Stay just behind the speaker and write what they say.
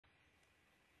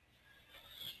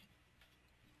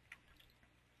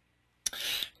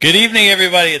Good evening,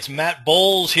 everybody. It's Matt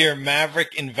Bowles here,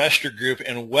 Maverick Investor Group,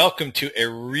 and welcome to a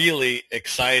really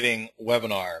exciting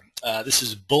webinar. This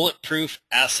is Bulletproof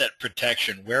Asset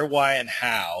Protection, where, why, and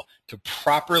how to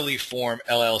properly form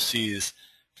LLCs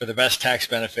for the best tax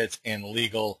benefits and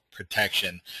legal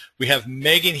protection. We have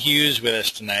Megan Hughes with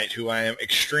us tonight, who I am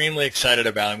extremely excited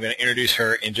about. I'm going to introduce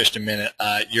her in just a minute.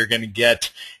 You're going to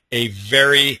get a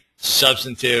very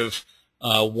substantive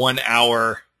 1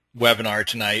 hour webinar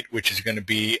tonight, which is going to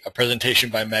be a presentation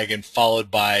by Megan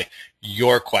followed by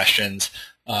your questions.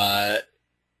 What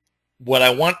I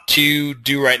want to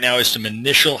do right now is some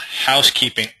initial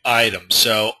housekeeping items.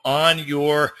 So on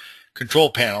your control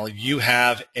panel, you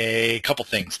have a couple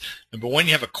things. Number one,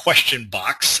 you have a question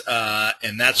box,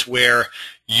 and that's where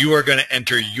you are going to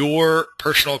enter your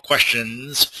personal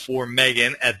questions for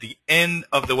Megan at the end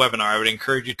of the webinar. I would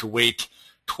encourage you to wait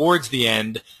towards the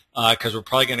end because we're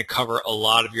probably going to cover a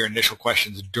lot of your initial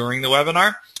questions during the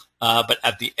webinar. But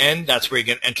at the end, that's where you're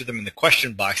going to enter them in the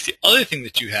question box. The other thing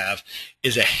that you have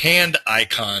is a hand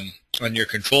icon on your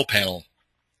control panel,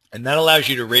 and that allows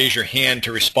you to raise your hand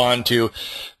to respond to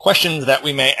questions that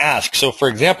we may ask. So, for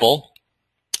example,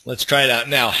 let's try it out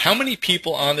now. How many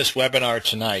people on this webinar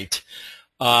tonight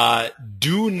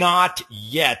do not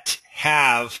yet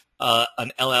have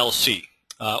an LLC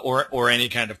or any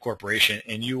kind of corporation,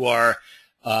 and you're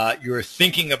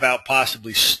thinking about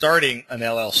possibly starting an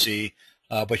LLC,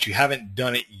 but you haven't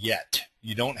done it yet?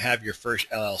 You don't have your first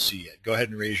LLC yet. Go ahead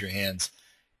and raise your hands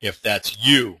if that's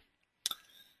you.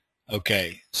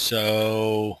 Okay,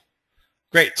 so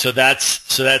great. So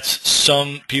that's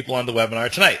some people on the webinar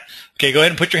tonight. Okay, go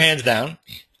ahead and put your hands down.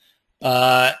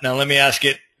 Now let me ask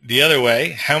it the other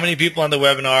way. How many people on the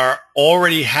webinar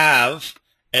already have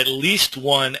at least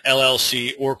one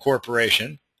LLC or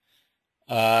corporation?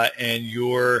 And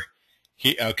you're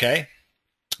okay,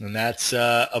 and that's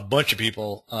a bunch of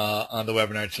people on the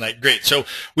webinar tonight. Great. So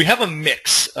we have a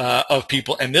mix of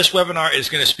people, and this webinar is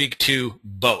going to speak to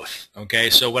both. Okay.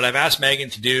 So what I've asked Megan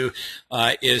to do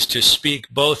is to speak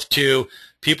both to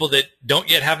people that don't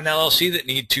yet have an LLC that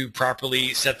need to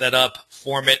properly set that up,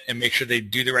 form it, and make sure they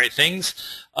do the right things,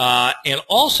 and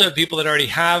also people that already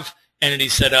have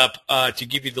entities set up to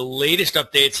give you the latest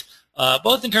updates,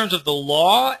 both in terms of the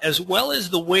law as well as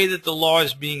the way that the law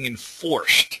is being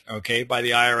enforced, okay, by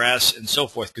the IRS and so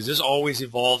forth, because this always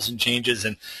evolves and changes,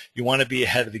 and you want to be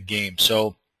ahead of the game.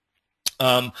 So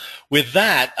with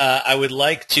that, I would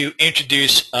like to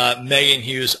introduce Megan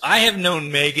Hughes. I have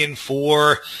known Megan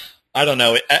for, I don't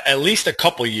know, at least a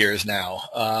couple years now,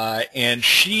 and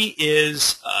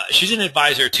she's an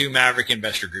advisor to Maverick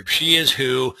Investor Group. She is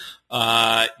who,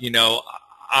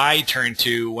 I turn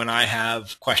to when I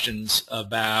have questions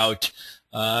about,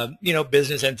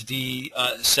 business entity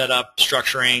setup,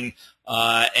 structuring,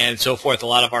 and so forth. A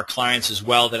lot of our clients as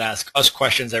well that ask us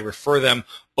questions, I refer them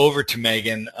over to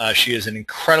Megan. She is an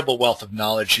incredible wealth of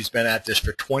knowledge. She's been at this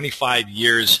for 25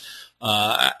 years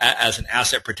as an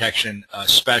asset protection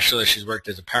specialist. She's worked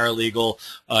as a paralegal.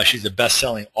 She's a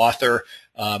best-selling author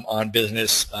on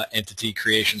business, entity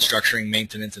creation, structuring,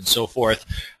 maintenance, and so forth.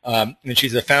 And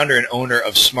she's the founder and owner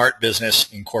of Smart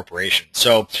Business Incorporation.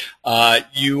 So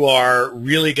you are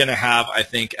really going to have, I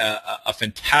think, a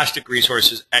fantastic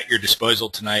resources at your disposal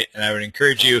tonight, and I would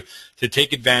encourage you to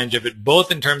take advantage of it,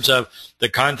 both in terms of the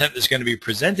content that's going to be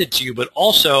presented to you, but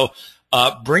also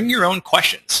bring your own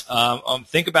questions.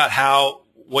 Think about how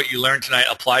what you learned tonight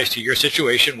applies to your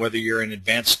situation, whether you're an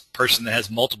advanced person that has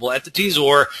multiple entities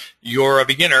or you're a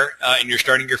beginner and you're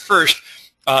starting your first.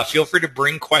 Feel free to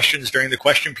bring questions during the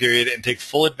question period and take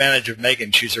full advantage of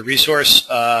Megan. She's a resource,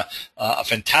 a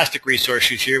fantastic resource.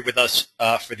 She's here with us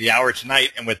for the hour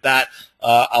tonight. And with that,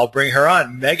 I'll bring her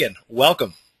on. Megan,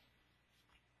 welcome.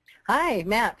 Hi,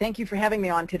 Matt. Thank you for having me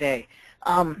on today.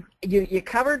 You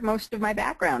covered most of my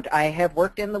background. I have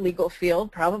worked in the legal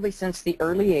field probably since the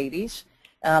early 80s.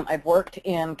 I've worked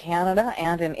in Canada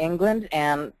and in England,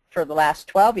 and for the last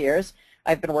 12 years,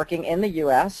 I've been working in the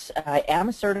U.S. I am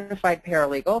a certified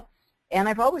paralegal, and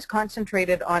I've always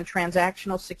concentrated on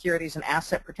transactional securities and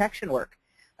asset protection work.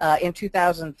 In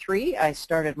 2003, I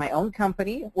started my own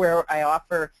company where I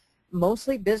offer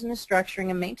mostly business structuring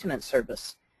and maintenance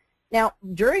service. Now,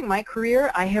 during my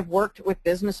career, I have worked with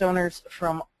business owners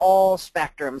from all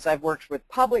spectrums. I've worked with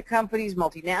public companies,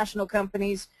 multinational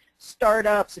companies,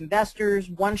 startups, investors,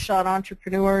 one-shot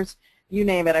entrepreneurs, you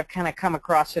name it. I've kind of come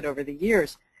across it over the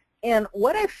years. And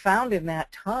what I've found in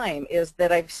that time is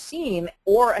that I've seen,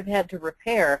 or I've had to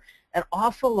repair, an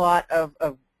awful lot of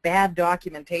bad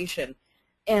documentation.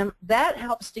 And that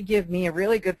helps to give me a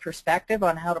really good perspective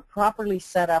on how to properly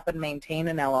set up and maintain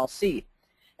an LLC.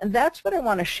 And that's what I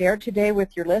want to share today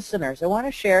with your listeners. I want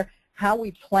to share how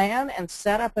we plan and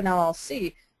set up an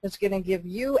LLC that's going to give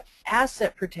you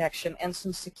asset protection and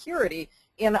some security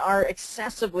in our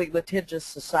excessively litigious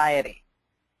society.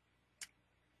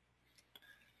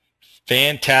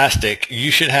 Fantastic.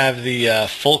 You should have the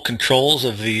full controls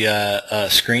of the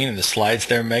screen and the slides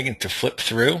there, Megan, to flip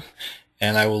through.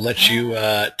 And I will let you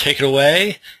take it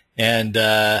away and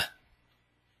dive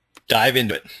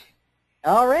into it.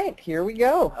 All right, here we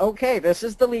go. Okay, this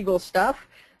is the legal stuff.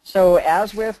 So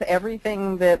as with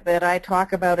everything that I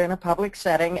talk about in a public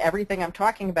setting, everything I'm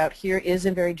talking about here is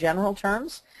in very general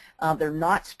terms. They're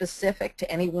not specific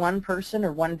to any one person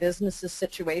or one business's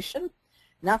situation.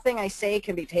 Nothing I say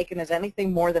can be taken as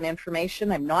anything more than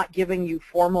information. I'm not giving you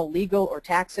formal legal or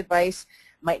tax advice,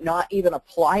 might not even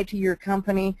apply to your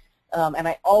company. And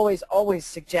I always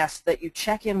suggest that you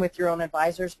check in with your own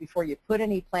advisors before you put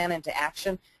any plan into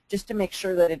action, just to make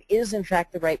sure that it is in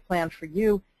fact the right plan for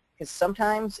you, because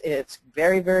sometimes it's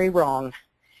very, very wrong.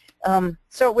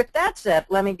 So with that said,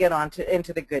 let me get on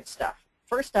into the good stuff.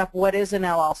 First up, what is an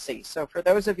LLC? So for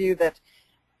those of you that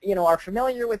are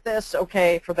familiar with this,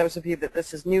 okay, for those of you that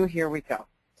this is new, here we go.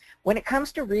 When it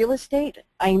comes to real estate,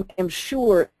 I am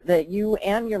sure that you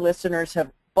and your listeners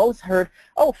have both heard,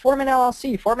 oh, form an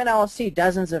LLC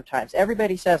dozens of times.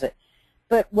 Everybody says it.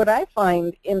 But what I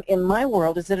find in my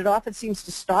world is that it often seems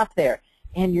to stop there,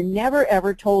 and you're never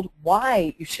ever told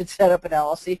why you should set up an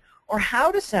LLC or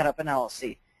how to set up an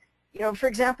LLC. For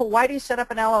example, why do you set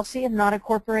up an LLC and not a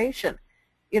corporation?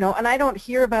 And I don't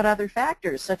hear about other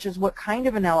factors, such as what kind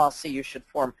of an LLC you should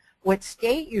form, what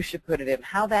state you should put it in,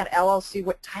 how that LLC,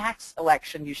 what tax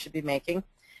election you should be making,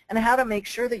 and how to make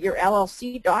sure that your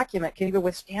LLC document can even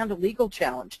withstand a legal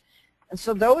challenge. And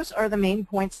so those are the main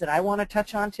points that I want to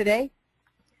touch on today.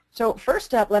 So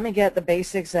first up, let me get the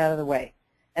basics out of the way.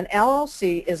 An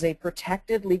LLC is a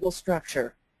protected legal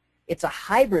structure. It's a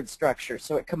hybrid structure,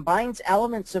 so it combines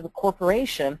elements of a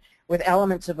corporation with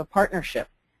elements of a partnership.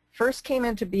 First came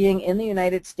into being in the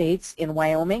United States in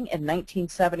Wyoming in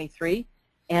 1973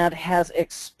 and has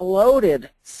exploded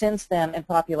since then in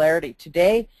popularity.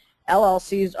 Today,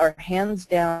 LLCs are hands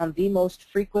down the most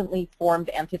frequently formed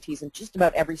entities in just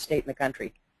about every state in the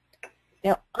country.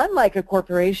 Now, unlike a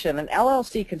corporation, an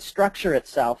LLC can structure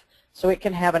itself so it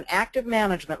can have an active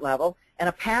management level and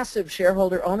a passive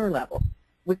shareholder owner level.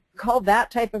 We call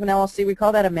that type of an LLC, we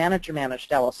call that a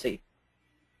manager-managed LLC.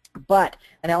 But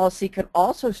an LLC can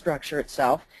also structure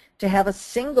itself to have a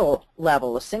single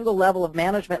level of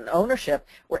management and ownership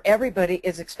where everybody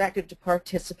is expected to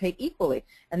participate equally.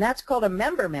 And that's called a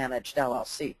member-managed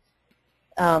LLC.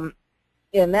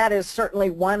 And that is certainly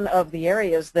one of the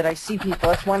areas that I see people,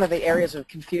 that's one of the areas of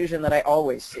confusion that I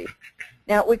always see.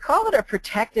 Now, we call it a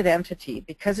protected entity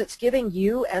because it's giving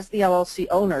you, as the LLC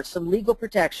owner, some legal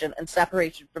protection and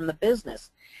separation from the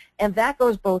business. And that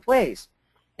goes both ways.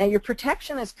 Now, your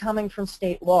protection is coming from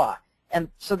state law. And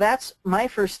so that's my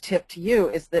first tip to you,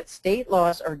 is that state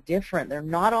laws are different. They're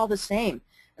not all the same.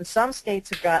 And some states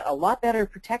have got a lot better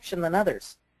protection than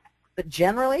others. But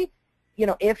generally,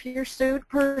 if you're sued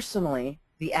personally,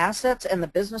 the assets and the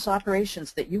business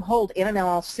operations that you hold in an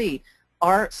LLC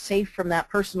are safe from that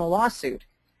personal lawsuit.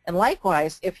 And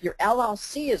likewise, if your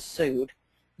LLC is sued,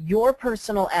 your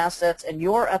personal assets and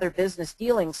your other business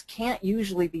dealings can't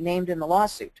usually be named in the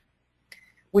lawsuit,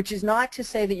 which is not to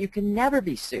say that you can never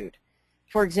be sued.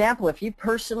 For example, if you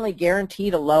personally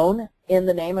guaranteed a loan in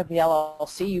the name of the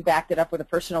LLC, you backed it up with a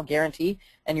personal guarantee,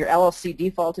 and your LLC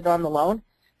defaulted on the loan,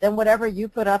 then whatever you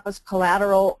put up as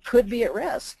collateral could be at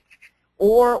risk.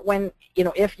 Or when,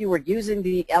 if you were using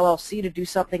the LLC to do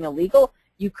something illegal,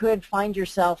 you could find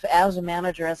yourself as a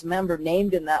manager, as a member,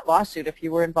 named in that lawsuit if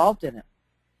you were involved in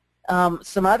it.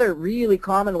 Some other really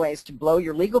common ways to blow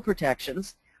your legal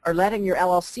protections are letting your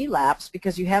LLC lapse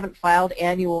because you haven't filed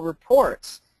annual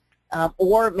reports.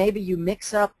 Or maybe you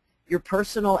mix up your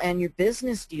personal and your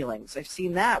business dealings. I've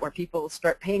seen that, where people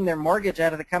start paying their mortgage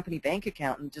out of the company bank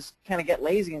account and just kind of get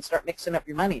lazy and start mixing up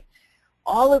your money.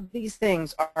 All of these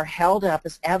things are held up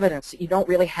as evidence that you don't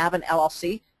really have an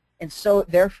LLC, and so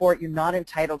therefore you're not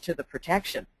entitled to the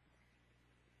protection.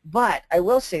 But I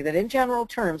will say that in general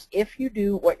terms, if you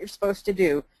do what you're supposed to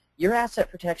do, your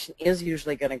asset protection is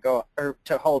usually going to go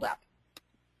to hold up.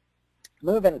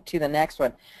 Moving to the next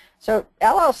one. So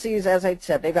LLCs, as I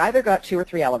said, they've either got 2 or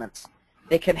 3 elements.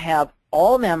 They can have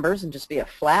all members and just be a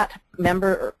flat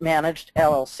member-managed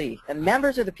LLC. And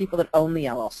members are the people that own the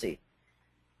LLC.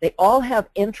 They all have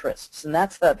interests, and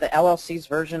that's the LLC's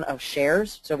version of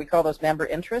shares, so we call those member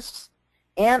interests.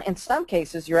 And in some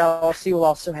cases, your LLC will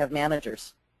also have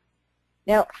managers.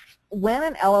 Now, when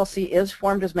an LLC is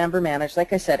formed as member managed,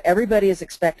 like I said, everybody is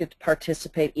expected to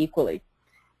participate equally.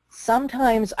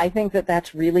 Sometimes I think that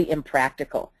that's really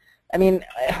impractical. I mean,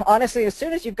 honestly, as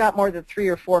soon as you've got more than 3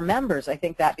 or 4 members, I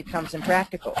think that becomes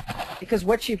impractical. Because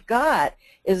what you've got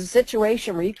is a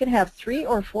situation where you can have 3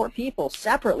 or 4 people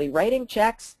separately writing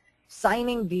checks,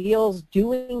 signing deals,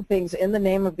 doing things in the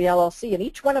name of the LLC, and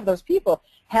each one of those people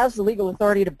has the legal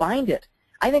authority to bind it.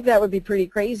 I think that would be pretty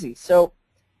crazy. So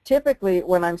typically,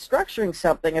 when I'm structuring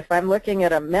something, if I'm looking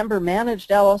at a member-managed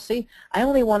LLC, I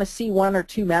only want to see 1 or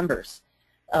 2 members.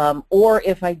 Or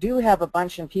if I do have a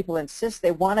bunch and people insist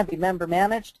they want to be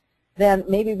member-managed, then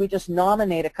maybe we just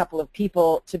nominate a couple of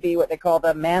people to be what they call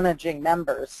the managing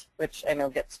members, which I know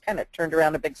gets kind of turned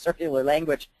around a big circular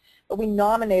language. But we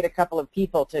nominate a couple of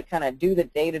people to kind of do the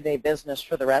day-to-day business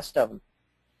for the rest of them.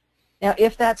 Now,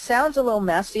 if that sounds a little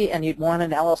messy and you'd want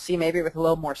an LLC maybe with a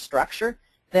little more structure,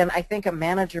 then I think a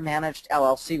manager-managed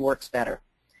LLC works better.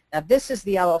 Now, this is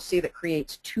the LLC that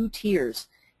creates 2 tiers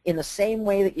in the same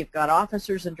way that you've got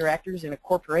officers and directors in a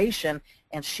corporation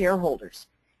and shareholders.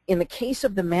 In the case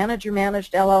of the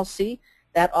manager-managed LLC,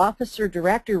 that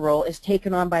officer-director role is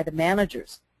taken on by the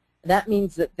managers. That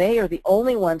means that they are the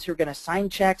only ones who are going to sign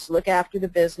checks, look after the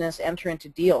business, enter into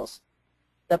deals.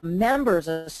 The members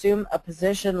assume a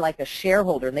position like a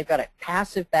shareholder, and they've got a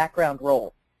passive background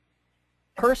role.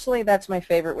 Personally, that's my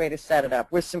favorite way to set it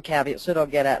up, with some caveats that I'll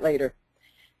get at later.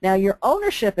 Now, your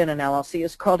ownership in an LLC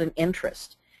is called an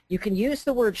interest. You can use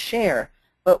the word share,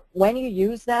 but when you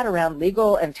use that around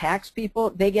legal and tax people,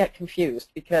 they get confused,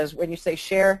 because when you say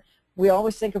share, we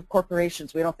always think of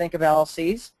corporations. We don't think of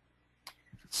LLCs.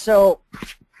 So,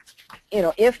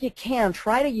 if you can,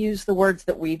 try to use the words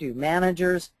that we do,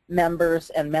 managers, members,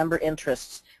 and member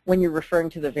interests, when you're referring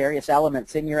to the various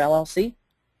elements in your LLC.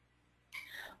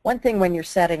 One thing when you're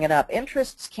setting it up,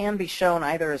 interests can be shown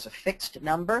either as a fixed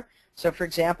number. So, for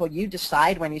example, you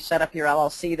decide when you set up your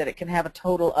LLC that it can have a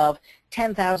total of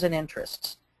 10,000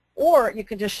 interests. Or you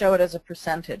can just show it as a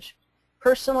percentage.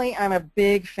 Personally, I'm a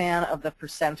big fan of the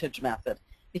percentage method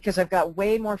because I've got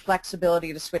way more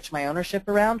flexibility to switch my ownership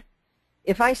around.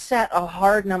 If I set a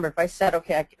hard number, if I said,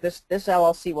 okay, this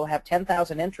LLC will have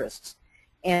 10,000 interests,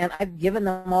 and I've given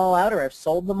them all out or I've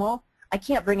sold them all, I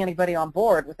can't bring anybody on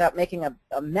board without making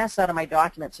a mess out of my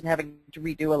documents and having to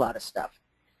redo a lot of stuff.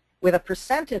 With a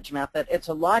percentage method, it's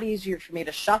a lot easier for me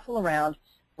to shuffle around,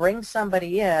 bring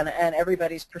somebody in, and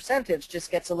everybody's percentage just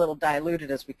gets a little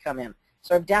diluted as we come in.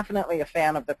 So I'm definitely a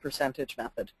fan of the percentage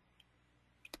method.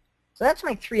 So that's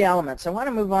my 3 elements. I want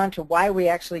to move on to why we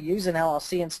actually use an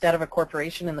LLC instead of a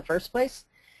corporation in the first place.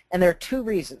 And there are 2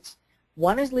 reasons.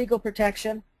 One is legal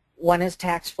protection, one is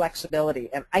tax flexibility.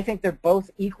 And I think they're both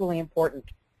equally important.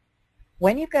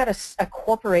 When you've got a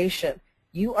corporation,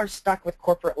 you are stuck with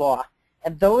corporate law.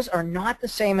 And those are not the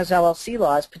same as LLC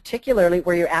laws, particularly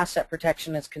where your asset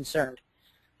protection is concerned.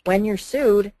 When you're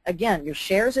sued, again, your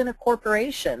shares in a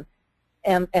corporation,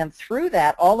 and through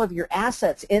that, all of your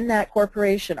assets in that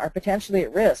corporation are potentially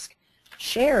at risk.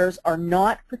 Shares are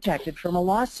not protected from a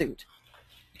lawsuit.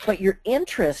 But your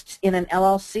interests in an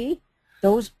LLC,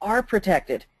 those are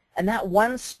protected. And that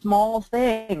one small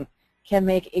thing can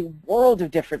make a world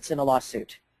of difference in a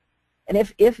lawsuit. And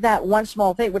if that one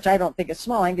small thing, which I don't think is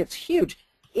small, I think it's huge,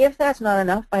 if that's not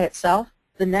enough by itself,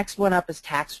 the next one up is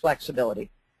tax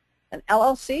flexibility. An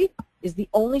LLC is the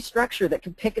only structure that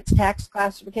can pick its tax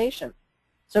classification.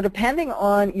 So depending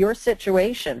on your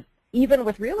situation, even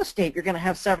with real estate, you're going to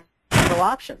have several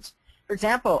options. For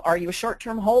example, are you a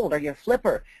short-term hold? Are you a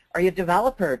flipper? Are you a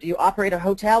developer? Do you operate a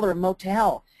hotel or a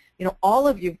motel? All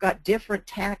of you've got different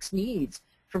tax needs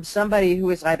from somebody who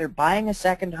is either buying a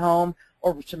second home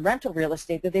or some rental real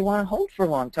estate that they want to hold for a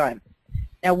long time.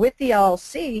 Now, with the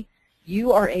LLC,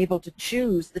 you are able to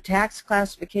choose the tax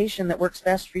classification that works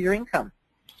best for your income.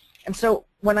 And so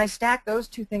when I stack those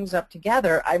 2 things up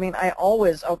together, I mean, I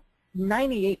always,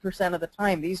 98% of the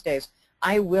time these days,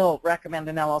 I will recommend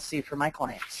an LLC for my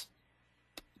clients.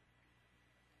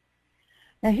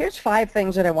 Now, here's 5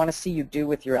 things that I want to see you do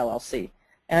with your LLC.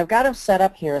 And I've got them set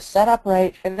up here. Set up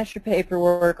right, finish your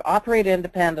paperwork, operate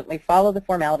independently, follow the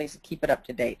formalities, and keep it up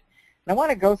to date. And I want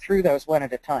to go through those one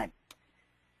at a time.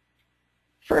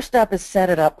 First up is set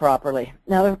it up properly.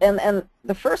 Now, and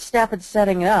the first step in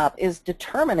setting it up is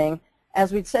determining,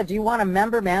 as we'd said, do you want a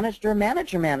member-managed or a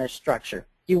manager-managed structure?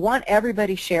 Do you want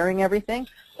everybody sharing everything,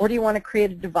 or do you want to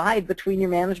create a divide between your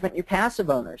management and your passive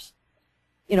owners?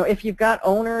 If you've got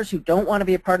owners who don't want to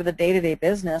be a part of the day-to-day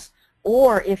business,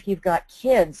 or if you've got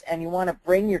kids and you want to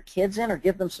bring your kids in or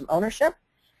give them some ownership,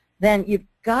 then you've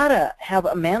got to have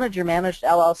a manager-managed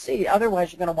LLC.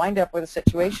 Otherwise, you're going to wind up with a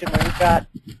situation where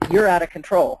you're out of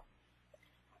control.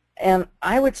 And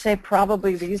I would say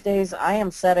probably these days I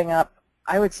am setting up,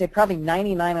 I would say probably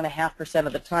 99.5%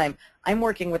 of the time, I'm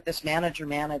working with this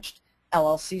manager-managed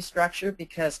LLC structure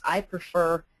because I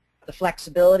prefer the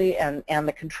flexibility and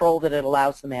the control that it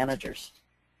allows the managers.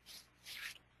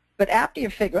 But after you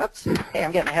figure, oops, hey,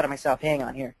 I'm getting ahead of myself, hang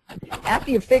on here.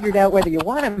 After you've figured out whether you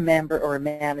want a member or a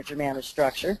manager-managed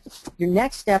structure, your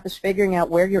next step is figuring out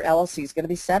where your LLC is going to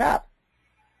be set up.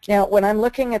 Now, when I'm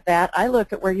looking at that, I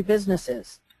look at where your business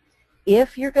is.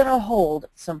 If you're going to hold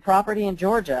some property in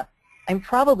Georgia, I'm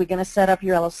probably going to set up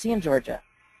your LLC in Georgia.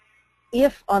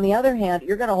 If, on the other hand,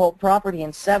 you're going to hold property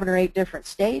in 7 or 8 different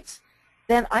states,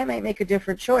 then I might make a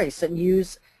different choice and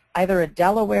use either a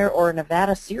Delaware or a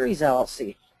Nevada series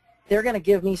LLC. They're going to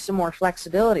give me some more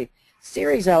flexibility.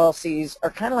 Series LLCs are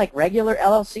kind of like regular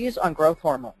LLCs on growth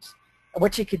hormones. And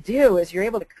what you could do is you're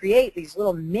able to create these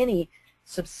little mini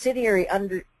subsidiary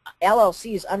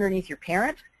LLCs underneath your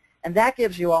parent, and that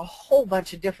gives you a whole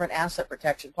bunch of different asset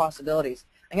protection possibilities.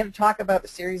 I'm going to talk about the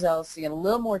series LLC in a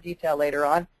little more detail later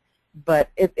on, but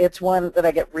it's one that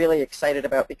I get really excited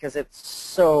about because it's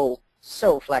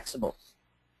so flexible.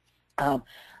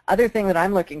 Other thing that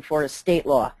I'm looking for is state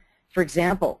law. For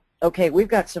example, okay, we've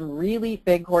got some really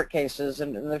big court cases,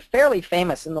 and they're fairly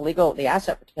famous in the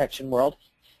asset protection world,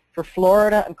 for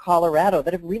Florida and Colorado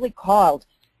that have really called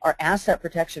our asset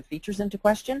protection features into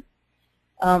question.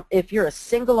 If you're a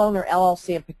single owner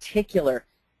LLC in particular,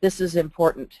 this is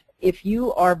important. If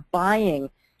you are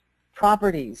buying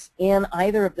properties in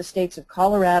either of the states of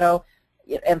Colorado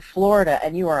and Florida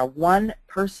and you are a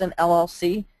one-person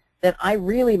LLC, then I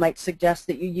really might suggest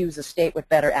that you use a state with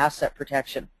better asset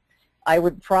protection. I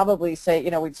would probably say,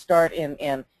 we'd start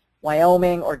in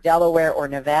Wyoming or Delaware or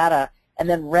Nevada and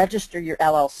then register your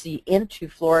LLC into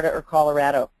Florida or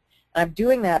Colorado. And I'm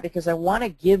doing that because I want to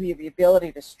give you the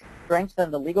ability to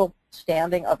strengthen the legal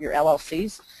standing of your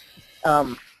LLCs.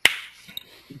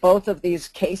 Both of these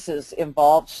cases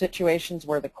involved situations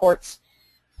where the courts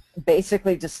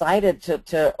basically decided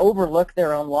to overlook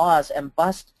their own laws and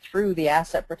bust through the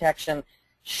asset protection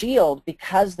shield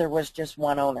because there was just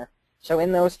one owner. So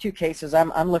in those two cases,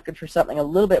 I'm looking for something a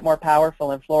little bit more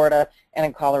powerful in Florida and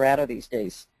in Colorado these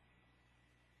days.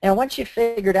 Now, once you've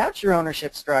figured out your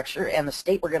ownership structure and the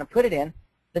state we're going to put it in,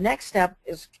 the next step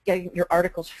is getting your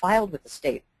articles filed with the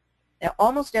state. Now,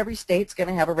 almost every state's going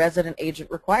to have a resident agent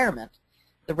requirement.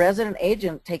 The resident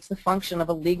agent takes the function of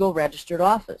a legal registered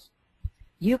office.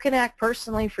 You can act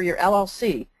personally for your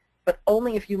LLC, but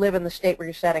only if you live in the state where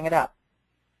you're setting it up.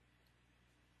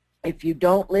 If you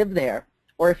don't live there,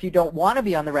 or if you don't want to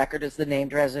be on the record as the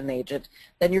named resident agent,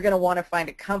 then you're going to want to find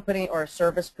a company or a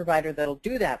service provider that'll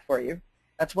do that for you.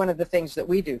 That's one of the things that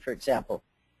we do, for example.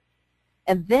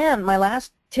 And then my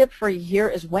last tip for you here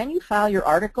is when you file your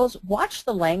articles, watch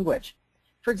the language.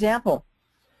 For example,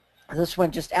 this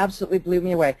one just absolutely blew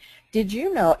me away. Did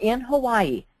you know in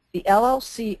Hawaii, the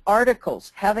LLC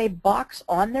articles have a box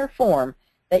on their form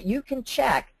that you can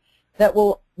check that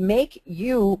will make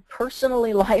you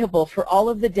personally liable for all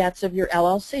of the debts of your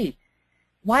LLC?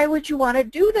 Why would you want to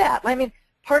do that? I mean,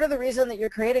 part of the reason that you're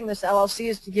creating this LLC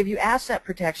is to give you asset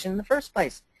protection in the first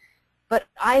place. But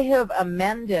I have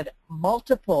amended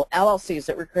multiple LLCs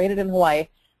that were created in Hawaii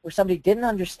where somebody didn't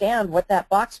understand what that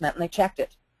box meant and they checked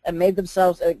it and made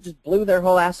themselves, it just blew their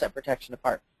whole asset protection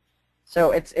apart.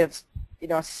 So it's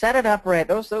set it up right.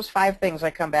 Those 5 things I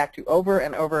come back to over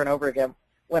and over and over again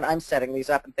when I'm setting these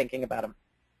up and thinking about them.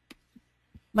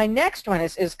 My next one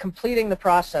is completing the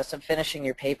process of finishing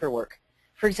your paperwork.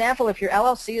 For example, if your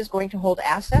LLC is going to hold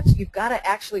assets, you've got to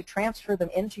actually transfer them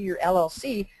into your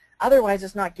LLC, otherwise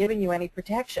it's not giving you any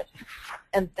protection.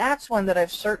 And that's one that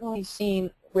I've certainly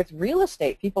seen with real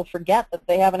estate. People forget that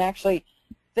they haven't actually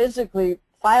physically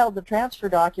filed the transfer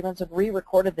documents and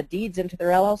re-recorded the deeds into their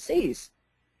LLCs.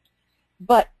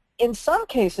 But in some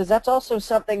cases, that's also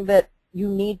something that you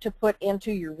need to put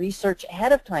into your research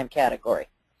ahead of time category.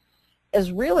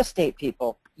 As real estate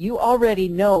people, you already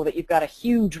know that you've got a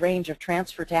huge range of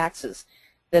transfer taxes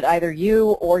that either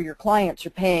you or your clients are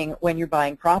paying when you're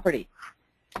buying property.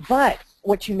 But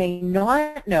what you may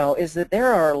not know is that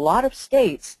there are a lot of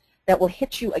states that will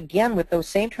hit you again with those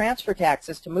same transfer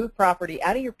taxes to move property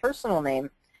out of your personal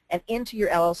name and into your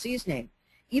LLC's name.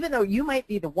 Even though you might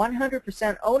be the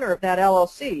 100% owner of that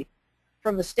LLC,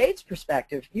 from the state's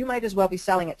perspective, you might as well be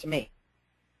selling it to me.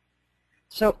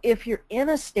 So if you're in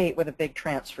a state with a big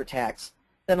transfer tax,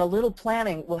 then a little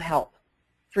planning will help.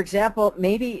 For example,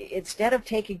 maybe instead of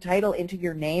taking title into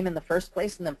your name in the first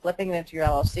place and then flipping it into your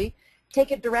LLC,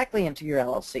 take it directly into your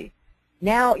LLC.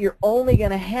 Now you're only going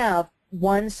to have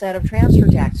one set of transfer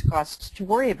tax costs to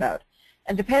worry about.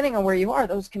 And depending on where you are,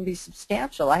 those can be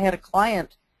substantial. I had a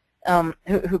client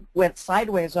who went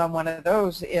sideways on one of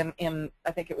those in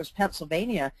I think it was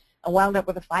Pennsylvania, and wound up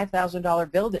with a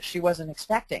 $5,000 bill that she wasn't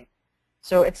expecting.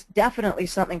 So it's definitely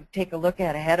something to take a look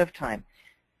at ahead of time.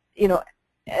 You know,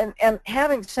 and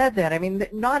having said that, I mean,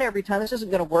 not every time, this isn't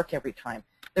going to work every time.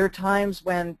 There are times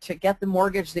when to get the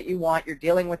mortgage that you want, you're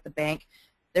dealing with the bank,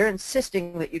 they're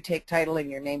insisting that you take title in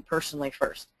your name personally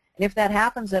first. And if that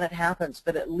happens, then it happens.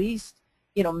 But at least,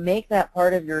 you know, make that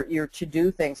part of your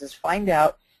to-do things is find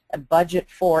out and budget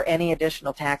for any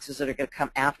additional taxes that are going to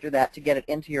come after that to get it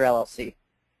into your LLC.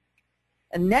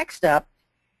 And next up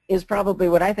is probably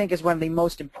what I think is one of the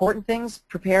most important things,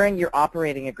 preparing your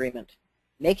operating agreement.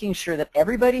 Making sure that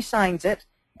everybody signs it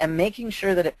and making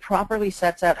sure that it properly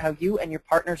sets out how you and your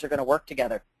partners are going to work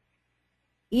together.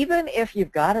 Even if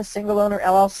you've got a single owner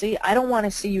LLC, I don't want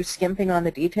to see you skimping on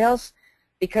the details,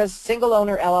 because single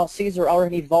owner LLCs are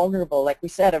already vulnerable. Like we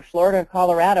said, in Florida and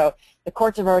Colorado, the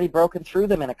courts have already broken through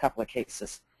them in a couple of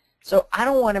cases. So I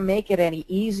don't want to make it any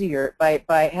easier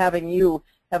by having you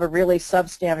have a really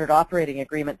substandard operating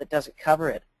agreement that doesn't cover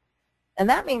it. And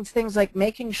that means things like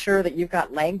making sure that you've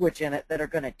got language in it that are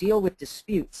going to deal with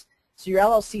disputes, so your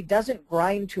LLC doesn't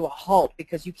grind to a halt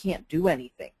because you can't do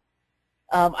anything.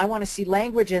 I want to see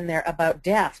language in there about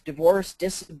death, divorce,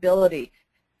 disability,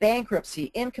 bankruptcy,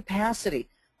 incapacity,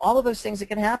 all of those things that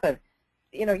can happen.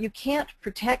 You know, you can't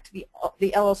protect the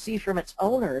LLC from its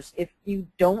owners if you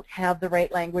don't have the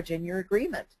right language in your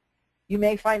agreement. You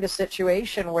may find a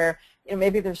situation where, you know,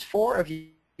 maybe there's 4 of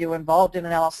you involved in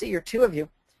an LLC, or 2 of you,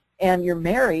 and you're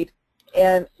married,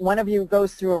 and one of you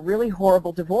goes through a really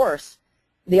horrible divorce.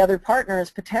 The other partner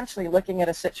is potentially looking at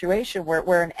a situation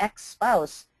where an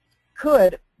ex-spouse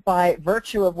could, by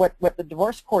virtue of what the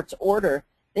divorce courts order,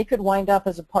 they could wind up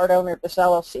as a part owner of this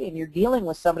LLC, and you're dealing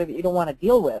with somebody that you don't want to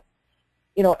deal with.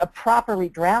 You know, a properly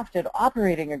drafted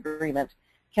operating agreement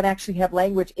can actually have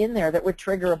language in there that would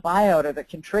trigger a buyout, or that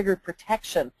can trigger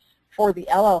protection for the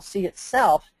LLC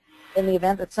itself in the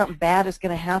event that something bad is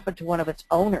going to happen to one of its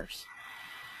owners.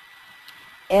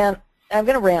 And I'm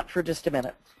going to rant for just a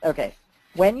minute. Okay.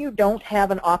 When you don't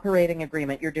have an operating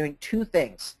agreement, you're doing 2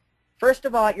 things. First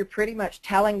of all, you're pretty much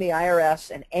telling the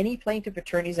IRS and any plaintiff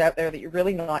attorneys out there that you're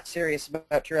really not serious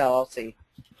about your LLC.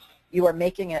 You are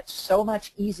making it so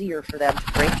much easier for them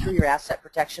to break through your asset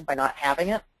protection by not having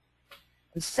it.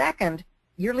 And second,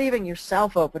 you're leaving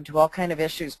yourself open to all kinds of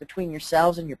issues between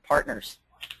yourselves and your partners.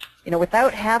 You know,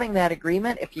 without having that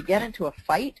agreement, if you get into a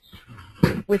fight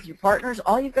with your partners,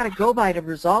 all you've got to go by to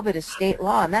resolve it is state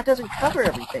law, and that doesn't cover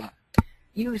everything.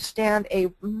 You stand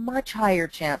a much higher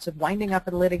chance of winding up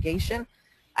in litigation,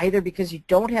 either because you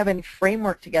don't have any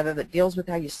framework together that deals with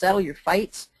how you settle your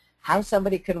fights, how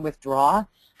somebody can withdraw,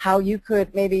 how you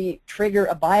could maybe trigger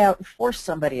a buyout and force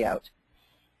somebody out.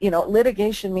 You know,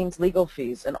 litigation means legal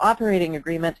fees. An operating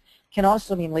agreement can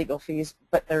also mean legal fees,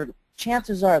 but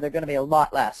chances are they're going to be a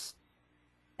lot less.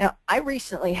 Now, I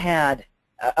recently had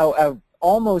a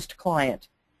almost client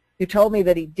who told me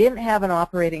that he didn't have an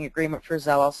operating agreement for his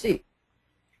LLC.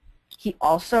 He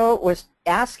also was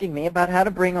asking me about how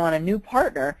to bring on a new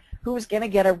partner who was going to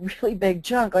get a really big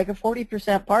chunk, like a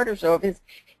 40% part or so of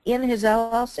in his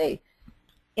LLC.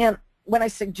 And when I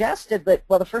suggested that,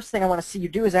 well, the first thing I want to see you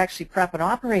do is actually prep an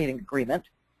operating agreement,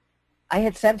 I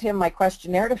had sent him my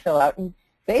questionnaire to fill out, and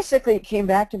basically it came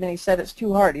back to me and he said it's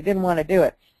too hard. He didn't want to do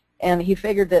it. And he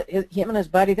figured that him and his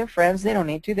buddy, they're friends. They don't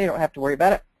need to. They don't have to worry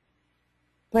about it.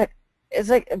 But it's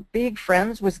like being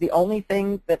friends was the only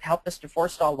thing that helped us to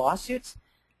forestall lawsuits.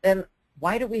 Then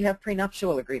why do we have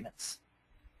prenuptial agreements?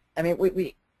 I mean,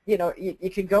 you know, you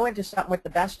can go into something with the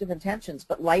best of intentions,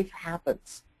 but life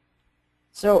happens.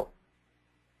 So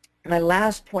my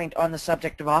last point on the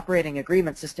subject of operating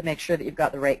agreements is to make sure that you've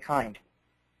got the right kind.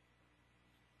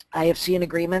 I have seen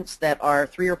agreements that are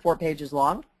 3 or 4 pages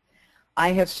long.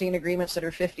 I have seen agreements that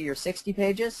are 50 or 60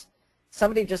 pages.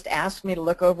 Somebody just asked me to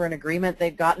look over an agreement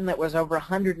they'd gotten that was over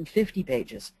 150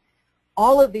 pages.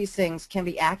 All of these things can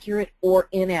be accurate or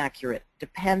inaccurate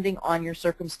depending on your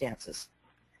circumstances.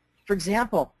 For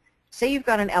example, say you've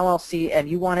got an LLC and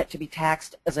you want it to be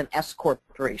taxed as an S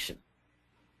corporation,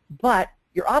 but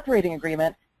your operating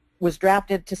agreement was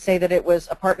drafted to say that it was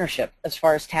a partnership as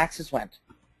far as taxes went.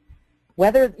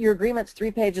 Whether your agreement's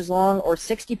 3 pages long or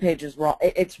 60 pages long,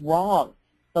 it's wrong.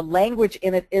 The language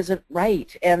in it isn't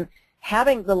right. And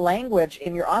having the language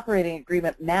in your operating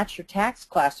agreement match your tax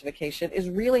classification is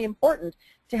really important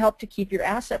to help to keep your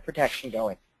asset protection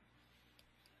going.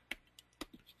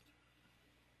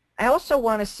 I also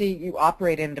want to see you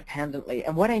operate independently.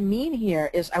 And what I mean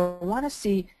here is I want to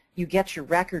see you get your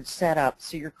records set up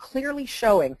so you're clearly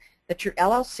showing that your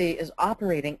LLC is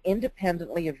operating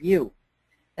independently of you.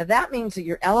 Now that means that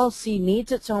your LLC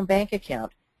needs its own bank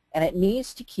account, and it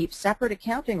needs to keep separate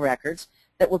accounting records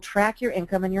that will track your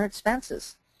income and your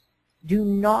expenses. Do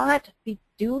not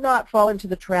fall into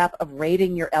the trap of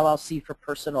raiding your LLC for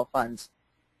personal funds.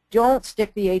 Don't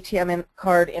stick the ATM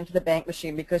card into the bank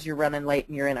machine because you're running late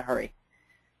and you're in a hurry.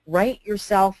 Write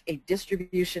yourself a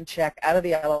distribution check out of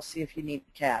the LLC if you need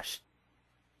cash.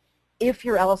 If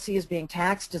your LLC is being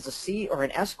taxed as a C or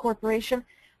an S corporation,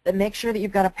 then make sure that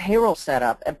you've got a payroll set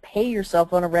up and pay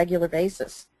yourself on a regular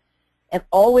basis. And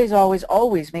always, always,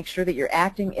 always make sure that you're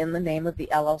acting in the name of the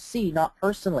LLC, not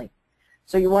personally.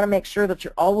 So you want to make sure that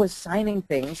you're always signing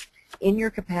things in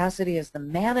your capacity as the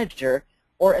manager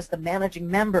or as the managing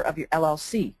member of your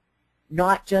LLC,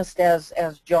 not just as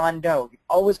John Doe. You've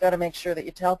always got to make sure that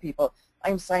you tell people,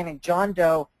 I'm signing John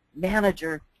Doe,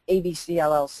 manager, ABC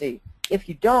LLC. If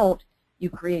you don't, you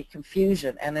create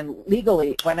confusion. And then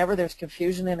legally, whenever there's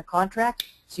confusion in a contract,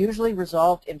 it's usually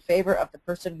resolved in favor of the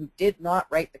person who did not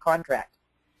write the contract.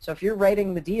 So if you're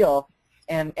writing the deal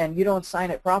and you don't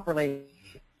sign it properly,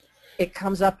 it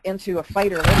comes up into a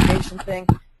fight or litigation thing.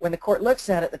 When the court looks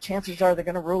at it, the chances are they're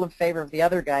going to rule in favor of the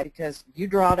other guy because you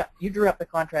drew up the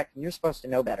contract and you're supposed to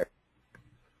know better.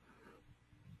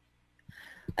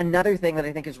 Another thing that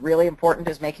I think is really important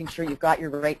is making sure you've got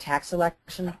your right tax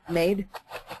election made.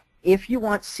 If you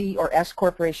want C or S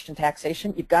corporation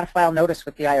taxation, you've got to file notice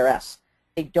with the IRS.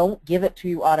 They don't give it to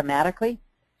you automatically.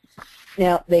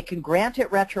 Now, they can grant it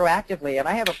retroactively, and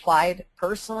I have applied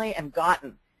personally and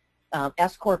gotten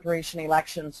S corporation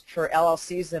elections for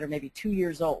LLCs that are maybe 2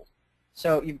 years old.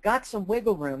 So you've got some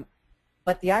wiggle room,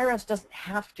 but the IRS doesn't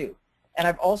have to. And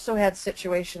I've also had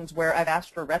situations where I've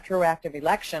asked for retroactive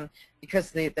election because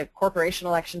the corporation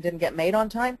election didn't get made on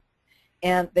time,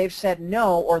 and they've said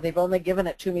no, or they've only given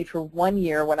it to me for 1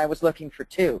 year when I was looking for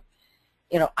 2.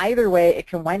 You know, either way, it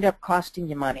can wind up costing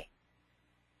you money.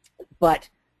 But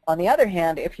on the other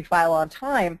hand, if you file on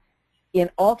time, in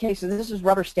all cases, this is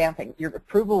rubber stamping. Your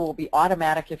approval will be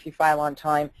automatic if you file on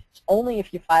time. It's only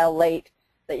if you file late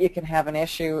that you can have an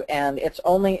issue, and it's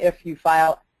only if you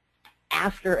file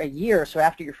after a year, so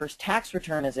after your first tax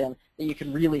return is in, that you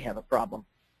can really have a problem.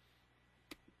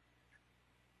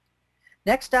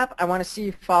 Next up, I want to see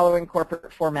you following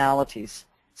corporate formalities.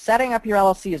 Setting up your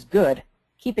LLC is good.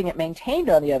 Keeping it maintained,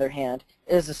 on the other hand,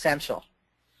 is essential.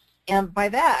 And by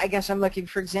that, I guess I'm looking,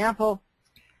 for example,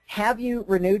 have you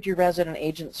renewed your resident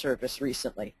agent service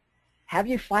recently? Have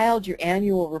you filed your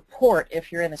annual report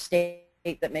if you're in a state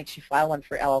that makes you file one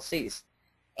for LLCs?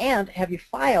 And have you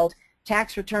filed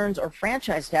tax returns or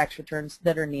franchise tax returns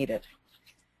that are needed?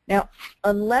 Now,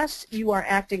 unless you are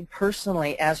acting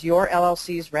personally as your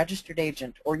LLC's registered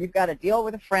agent, or you've got a deal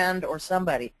with a friend or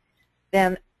somebody,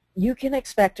 then you can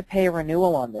expect to pay a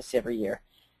renewal on this every year.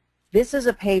 This is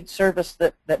a paid service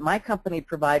that my company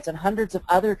provides and hundreds of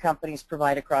other companies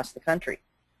provide across the country.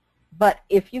 But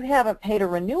if you haven't paid a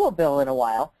renewal bill in a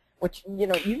while, which, you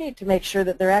know, you need to make sure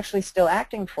that they're actually still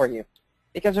acting for you,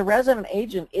 because a resident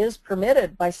agent is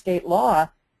permitted by state law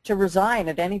to resign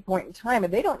at any point in time,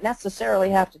 and they don't necessarily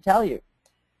have to tell you.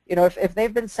 You know, if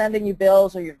they've been sending you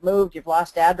bills, or you've moved, you've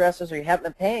lost addresses, or you haven't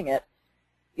been paying it,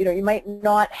 you know, you might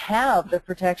not have the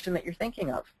protection that you're thinking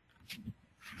of.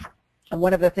 And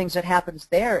one of the things that happens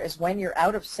there is when you're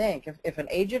out of sync, if an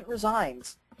agent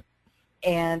resigns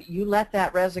and you let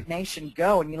that resignation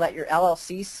go and you let your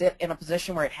LLC sit in a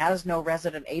position where it has no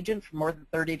resident agent for more than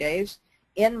 30 days,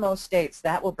 in most states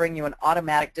that will bring you an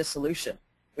automatic dissolution,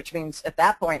 which means at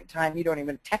that point in time you don't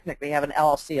even technically have an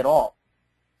LLC at all.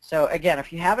 So again,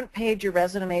 if you haven't paid your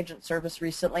resident agent service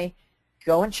recently,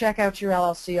 go and check out your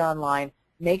LLC online.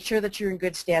 Make sure that you're in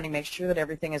good standing. Make sure that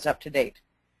everything is up to date.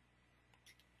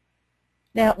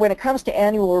 Now, when it comes to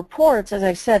annual reports, as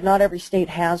I said, not every state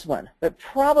has one, but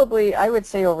probably I would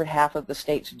say over half of the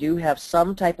states do have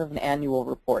some type of an annual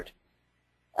report.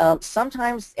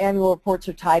 Sometimes annual reports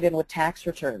are tied in with tax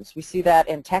returns. We see that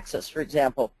in Texas, for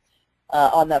example.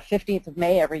 On the 15th of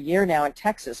May every year now in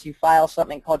Texas, you file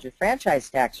something called your franchise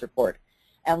tax report.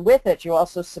 And with it, you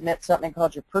also submit something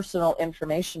called your personal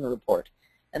information report.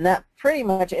 And that pretty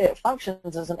much, it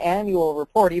functions as an annual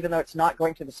report, even though it's not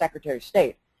going to the Secretary of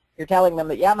State. You're telling them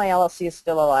that, yeah, my LLC is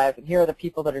still alive, and here are the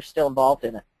people that are still involved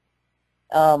in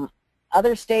it.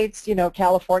 Other states, you know,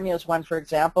 California is one, for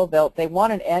example. They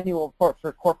want an annual report for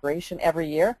a corporation every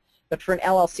year, but for an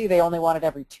LLC, they only want it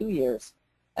every 2 years.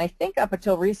 And I think up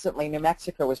until recently, New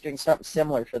Mexico was doing something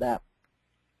similar for that.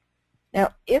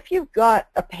 Now, if you've got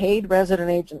a paid resident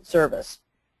agent service,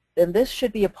 then this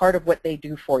should be a part of what they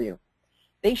do for you.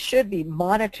 They should be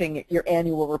monitoring your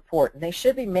annual report, and they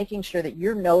should be making sure that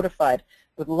you're notified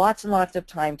with lots and lots of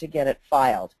time to get it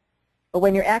filed. But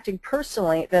when you're acting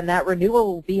personally, then that renewal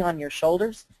will be on your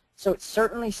shoulders. So it's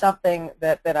certainly something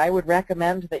that I would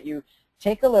recommend that you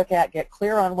take a look at, get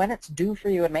clear on when it's due for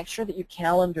you, and make sure that you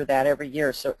calendar that every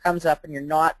year so it comes up and you're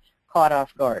not caught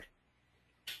off guard.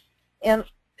 And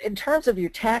in terms of your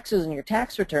taxes and your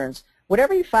tax returns,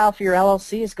 whatever you file for your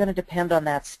LLC is going to depend on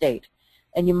that state.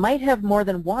 And you might have more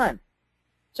than one.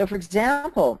 So for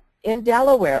example, in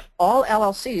Delaware, all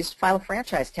LLCs file a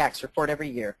franchise tax report every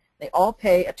year. They all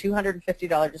pay a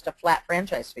 $250, just a flat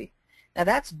franchise fee. Now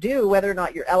that's due whether or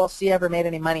not your LLC ever made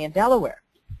any money in Delaware.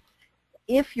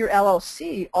 If your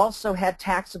LLC also had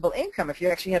taxable income, if you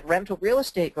actually had rental real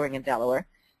estate going in Delaware,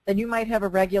 then you might have a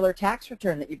regular tax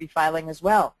return that you'd be filing as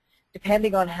well,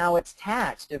 depending on how it's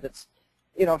taxed. If it's,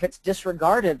 if it's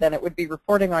disregarded, then it would be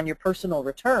reporting on your personal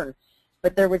return,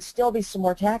 but there would still be some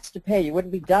more tax to pay. You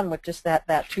wouldn't be done with just that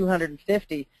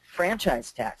 $250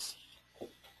 franchise tax.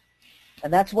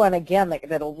 And that's one, again,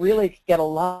 that'll really get a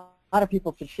lot of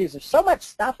people confused. There's so much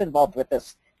stuff involved with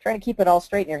this. Trying to keep it all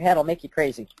straight in your head will make you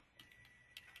crazy.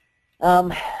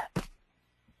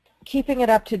 Keeping it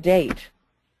up to date.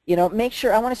 Make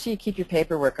sure, I want to see you keep your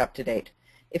paperwork up to date.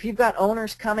 If you've got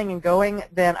owners coming and going,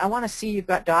 then I want to see you've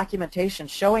got documentation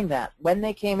showing that, when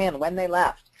they came in, when they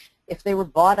left, if they were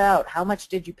bought out, how much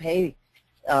did you pay,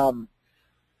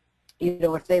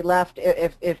 if they left,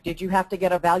 if did you have to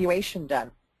get a valuation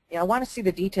done. I want to see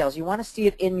the details. You want to see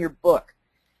it in your book.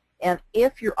 And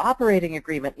if your operating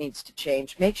agreement needs to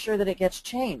change, make sure that it gets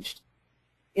changed.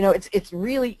 It's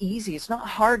really easy. It's not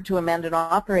hard to amend an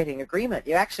operating agreement.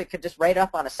 You actually could just write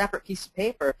up on a separate piece of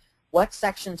paper what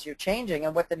sections you're changing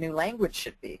and what the new language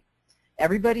should be.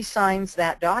 Everybody signs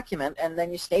that document, and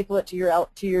then you staple it to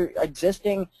your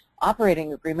existing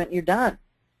operating agreement. You're done.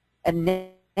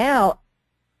 And now,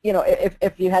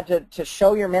 if you had to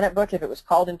show your minute book, if it was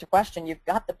called into question, you've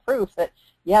got the proof that,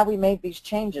 yeah, we made these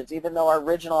changes, even though our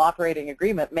original operating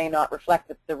agreement may not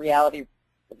reflect the reality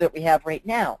that we have right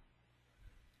now.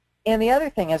 And the other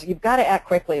thing is, you've got to act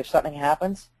quickly if something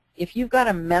happens. If you've got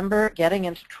a member getting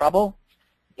into trouble,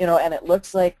 and it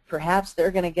looks like perhaps they're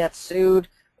going to get sued,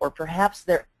 or perhaps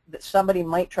somebody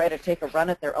might try to take a run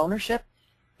at their ownership,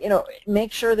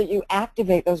 make sure that you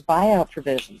activate those buyout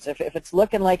provisions. If it's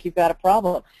looking like you've got a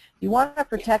problem, you want to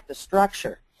protect the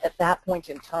structure at that point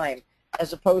in time,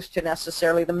 as opposed to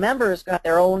necessarily the members got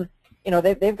their own,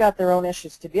 they've got their own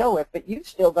issues to deal with, but you've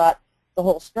still got the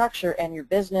whole structure and your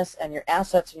business and your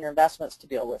assets and your investments to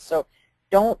deal with. So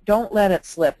don't let it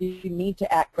slip. You need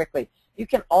to act quickly. You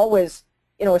can always,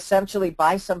 essentially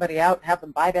buy somebody out and have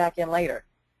them buy back in later.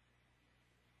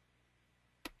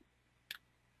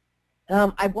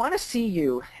 I want to see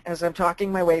you, as I'm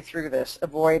talking my way through this,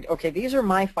 avoid, okay, these are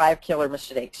my 5 killer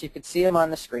mistakes. You can see them on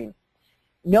the screen.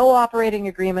 No operating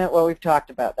agreement, well, we've talked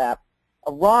about that.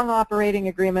 A wrong operating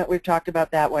agreement, we've talked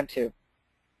about that one too.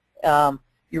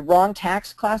 Your wrong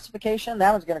tax classification,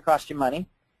 that one's going to cost you money.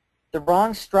 The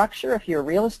wrong structure, if you're a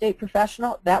real estate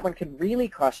professional, that one could really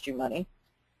cost you money.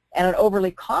 And an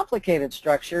overly complicated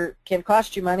structure can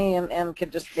cost you money and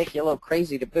can just make you a little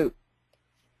crazy to boot.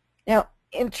 Now,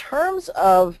 in terms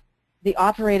of the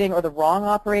operating or the wrong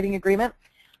operating agreement,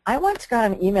 I once got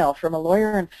an email from a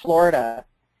lawyer in Florida,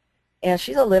 and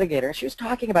she's a litigator. She was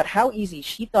talking about how easy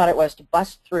she thought it was to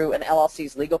bust through an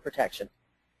LLC's legal protection.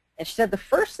 And she said the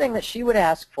first thing that she would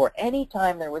ask for any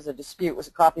time there was a dispute was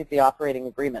a copy of the operating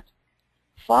agreement,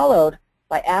 followed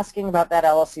by asking about that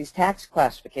LLC's tax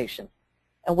classification.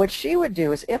 And what she would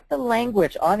do is, if the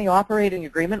language on the operating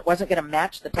agreement wasn't going to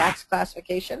match the tax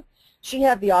classification, she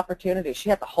had the opportunity, she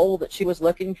had the hole that she was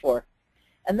looking for.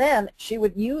 And then she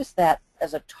would use that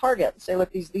as a target and say,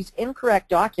 look, these incorrect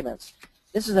documents,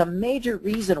 this is a major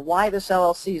reason why this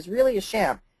LLC is really a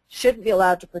sham. Shouldn't be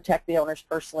allowed to protect the owners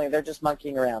personally. They're just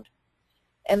monkeying around.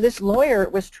 And this lawyer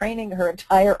was training her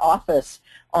entire office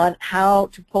on how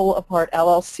to pull apart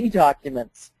LLC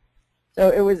documents. So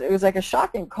it was like a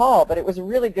shocking call, but it was a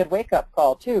really good wake-up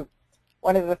call too.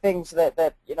 One of the things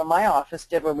that my office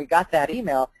did when we got that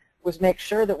email was make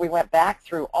sure that we went back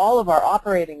through all of our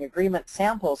operating agreement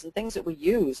samples and things that we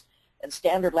use and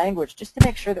standard language, just to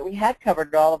make sure that we had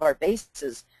covered all of our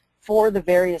bases for the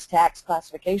various tax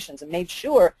classifications and made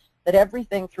sure that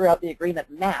everything throughout the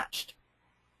agreement matched.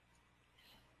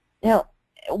 Now,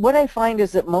 what I find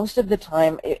is that most of the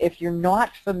time, if you're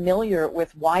not familiar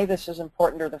with why this is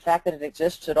important or the fact that it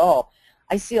exists at all,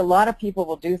 I see a lot of people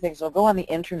will do things. They'll go on the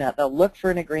internet, they'll look for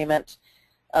an agreement,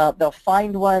 they'll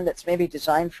find one that's maybe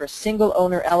designed for a single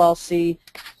owner LLC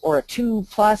or a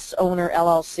 2+ owner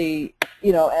LLC,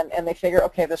 and they figure,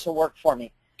 okay, this will work for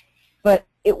me. But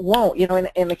it won't.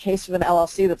 In the case of an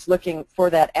LLC that's looking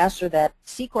for that S or that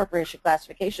C corporation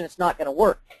classification, it's not going to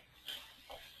work.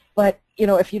 But,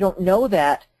 if you don't know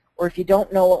that, or if you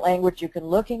don't know what language you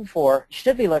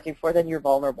should be looking for, then you're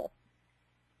vulnerable.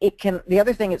 The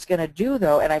other thing it's going to do,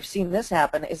 though, and I've seen this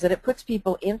happen, is that it puts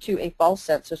people into a false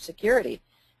sense of security.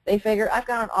 They figure, I've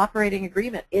got an operating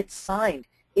agreement. It's signed.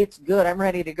 It's good. I'm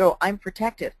ready to go. I'm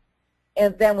protected.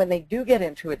 And then when they do get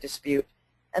into a dispute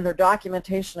and their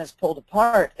documentation is pulled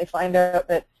apart, they find out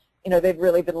that, they've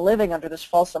really been living under this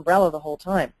false umbrella the whole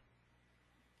time.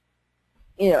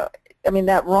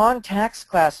 That wrong tax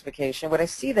classification, when I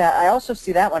see that, I also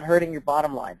see that one hurting your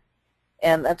bottom line.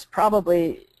 And that's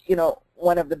probably,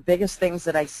 one of the biggest things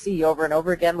that I see over and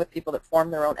over again with people that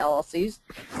form their own LLCs,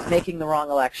 making the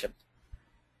wrong election.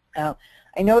 Now,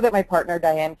 I know that my partner,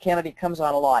 Diane Kennedy, comes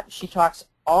on a lot. She talks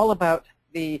all about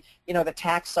the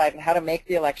tax side and how to make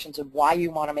the elections and why you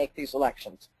want to make these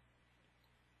elections.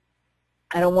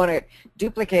 I don't want to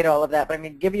duplicate all of that, but I'm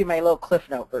going to give you my little Cliff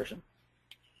Note version.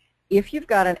 If you've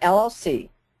got an LLC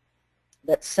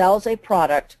that sells a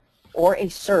product or a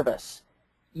service,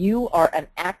 you are an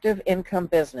active income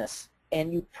business,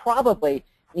 and you probably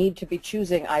need to be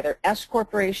choosing either S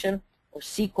corporation or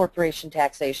C corporation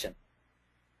taxation.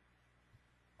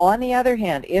 On the other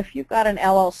hand, if you've got an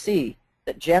LLC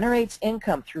that generates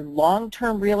income through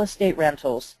long-term real estate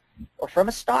rentals or from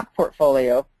a stock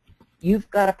portfolio, you've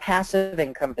got a passive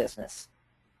income business.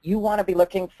 You want to be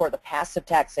looking for the passive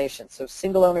taxation, so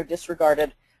single owner,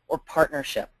 disregarded, or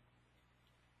partnership.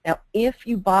 Now, if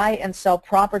you buy and sell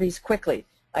properties quickly,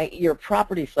 you're a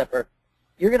property flipper,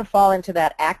 you're going to fall into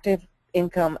that active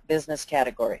income business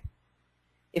category.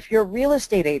 If you're a real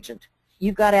estate agent,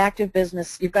 you've got active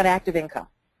business, you've got active income.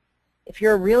 If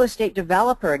you're a real estate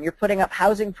developer and you're putting up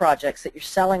housing projects that you're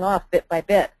selling off bit by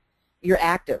bit, you're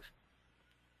active.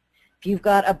 If you've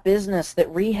got a business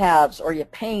that rehabs, or you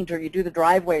paint, or you do the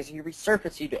driveways, or you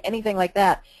resurface, you do anything like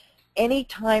that, any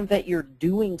time that you're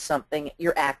doing something,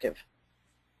 you're active.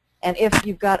 And if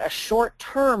you've got a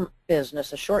short-term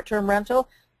business, a short-term rental,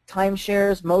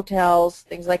 timeshares, motels,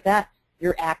 things like that,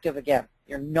 you're active again.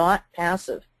 You're not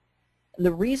passive. And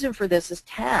the reason for this is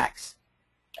tax.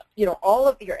 All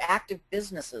of your active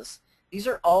businesses, these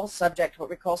are all subject to what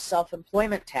we call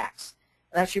self-employment tax.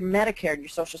 And that's your Medicare and your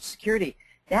Social Security.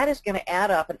 That is going to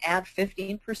add up and add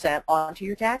 15% onto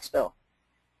your tax bill.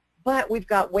 But we've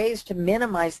got ways to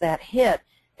minimize that hit,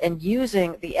 and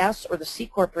using the S or the C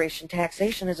corporation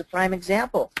taxation is a prime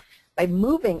example. By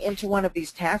moving into one of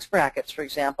these tax brackets, for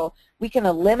example, we can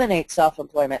eliminate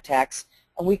self-employment tax,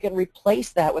 and we can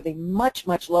replace that with a much,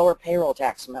 much lower payroll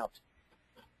tax amount.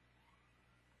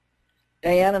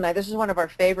 Diane and I, this is one of our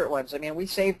favorite ones. We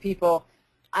save people,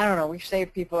 we've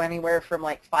saved people anywhere from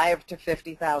like $5,000 to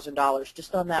 $50,000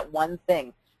 just on that one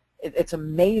thing. It's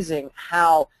amazing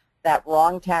how that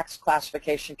wrong tax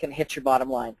classification can hit your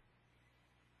bottom line.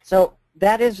 So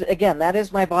that is, again, that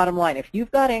is my bottom line. If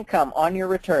you've got income on your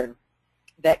return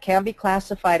that can be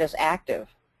classified as active,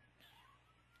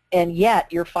 and yet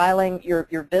you're filing,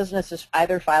 your business is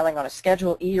either filing on a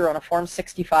Schedule E or on a Form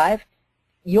 65,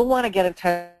 you'll want to get in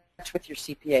touch with your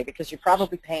CPA because you're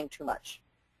probably paying too much.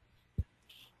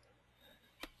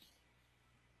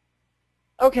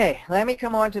 Okay, let me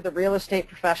come on to the real estate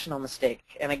professional mistake.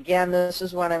 And again, this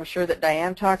is one I'm sure that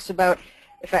Diane talks about.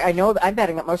 In fact, I'm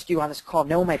betting that most of you on this call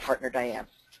know my partner, Diane.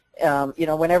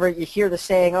 Whenever you hear the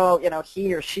saying, oh,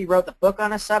 he or she wrote the book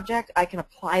on a subject, I can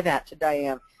apply that to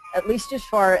Diane, at least as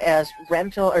far as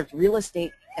rental or real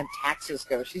estate and taxes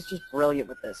go. She's just brilliant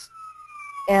with this.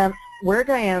 And where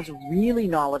Diane's really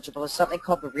knowledgeable is something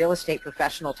called the real estate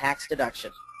professional tax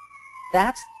deduction.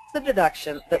 That's the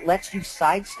deduction that lets you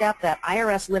sidestep that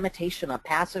IRS limitation on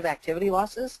passive activity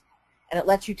losses, and it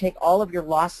lets you take all of your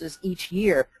losses each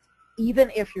year,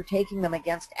 even if you're taking them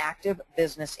against active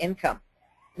business income.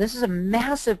 This is a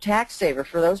massive tax saver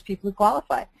for those people who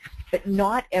qualify, but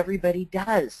not everybody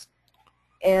does.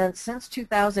 And since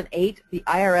 2008, the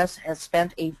IRS has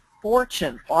spent a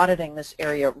fortune auditing this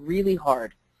area really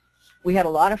hard. We had a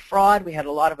lot of fraud, we had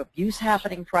a lot of abuse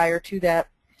happening prior to that,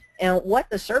 and what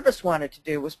the service wanted to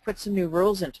do was put some new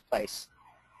rules into place.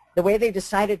 The way they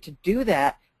decided to do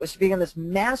that was to begin this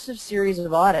massive series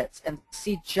of audits and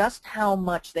see just how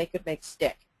much they could make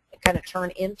stick and kind of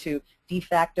turn into de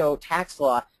facto tax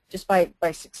law just by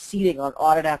succeeding on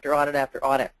audit after audit after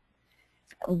audit.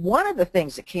 One of the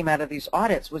things that came out of these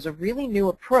audits was a really new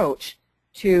approach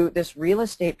to this real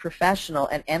estate professional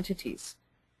and entities.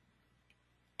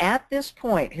 At this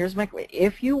point,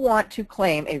 if you want to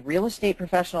claim a real estate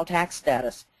professional tax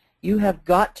status, you have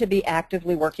got to be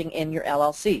actively working in your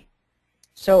LLC.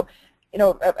 So,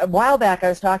 a while back I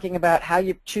was talking about how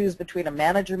you choose between a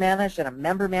manager-managed and a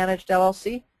member-managed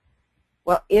LLC.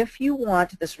 Well, if you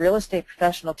want this real estate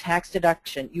professional tax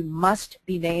deduction, you must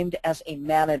be named as a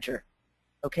manager.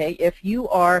 Okay? If you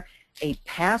are a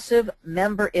passive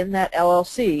member in that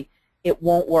LLC, it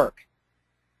won't work.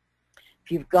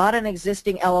 If you've got an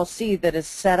existing LLC that is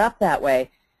set up that way,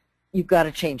 you've got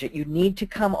to change it. You need to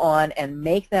come on and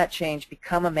make that change,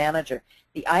 become a manager.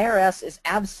 The IRS is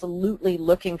absolutely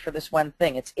looking for this one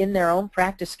thing. It's in their own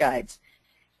practice guides.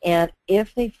 And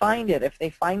if they find it, if they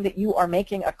find that you are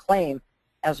making a claim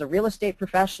as a real estate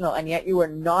professional and yet you are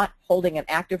not holding an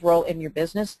active role in your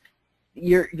business,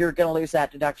 you're going to lose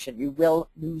that deduction. You will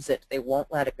lose it. They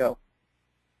won't let it go.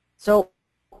 So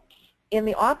in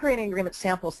the operating agreement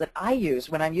samples that I use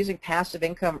when I'm using passive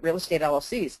income real estate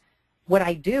LLCs, what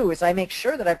I do is I make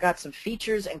sure that I've got some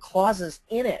features and clauses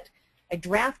in it. I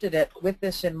drafted it with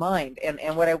this in mind,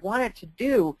 and what I wanted to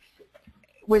do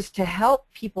was to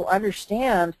help people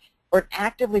understand or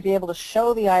actively be able to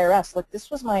show the IRS, look, this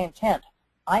was my intent.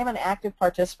 I'm an active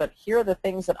participant. Here are the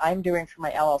things that I'm doing for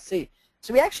my LLC.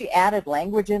 So we actually added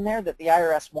language in there that the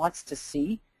IRS wants to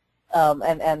see,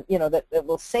 and you know, that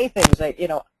will say things like, you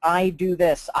know, I do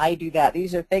this, I do that.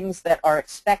 These are things that are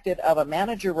expected of a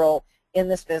manager role in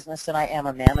this business, and I am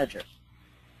a manager.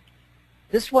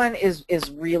 This one is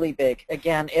really big.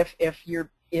 Again, if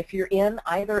you're in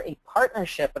either a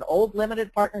partnership, an old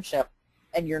limited partnership,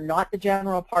 and you're not the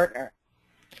general partner,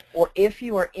 or if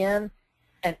you are in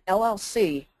an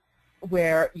LLC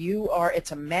where you are,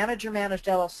 it's a manager-managed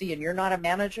LLC and you're not a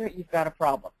manager, you've got a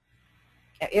problem.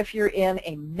 If you're in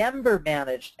a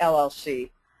member-managed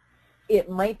LLC, it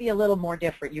might be a little more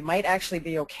different. You might actually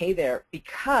be okay there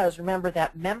because, remember,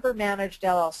 that member-managed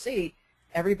LLC,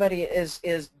 everybody is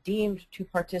deemed to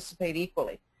participate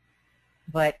equally.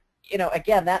 But, you know,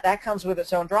 again, that comes with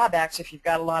its own drawbacks if you've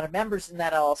got a lot of members in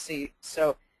that LLC.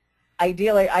 So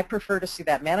ideally, I prefer to see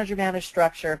that manager-managed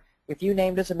structure with you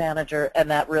named as a manager, and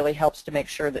that really helps to make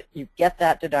sure that you get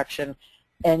that deduction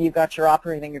and you've got your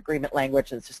operating agreement language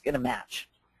that's just going to match.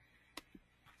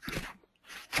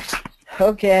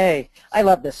 Okay, I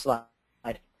love this slide.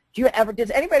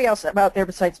 Did anybody else out there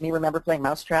besides me remember playing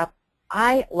Mousetrap?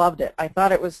 I loved it. I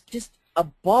thought it was just a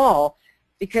ball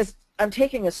because I'm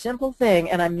taking a simple thing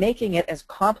and I'm making it as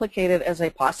complicated as I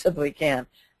possibly can.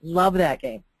 Love that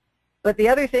game. But the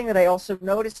other thing that I also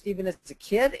noticed even as a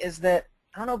kid is that,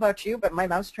 I don't know about you, but my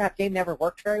Mousetrap game never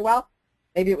worked very well.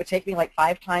 Maybe it would take me like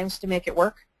 5 times to make it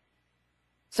work.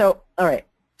 So, all right,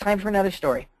 time for another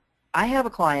story. I have a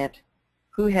client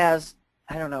who has,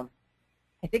 I don't know,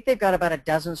 I think they've got about a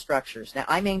dozen structures. Now,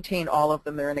 I maintain all of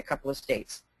them. They're in a couple of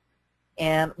states.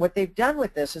 And what they've done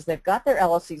with this is they've got their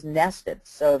LLCs nested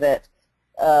so that,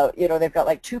 you know, they've got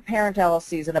like 2 parent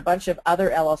LLCs and a bunch of other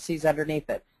LLCs underneath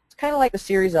it. It's kind of like the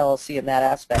series LLC in that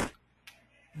aspect.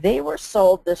 They were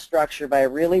sold this structure by a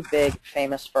really big,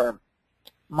 famous firm.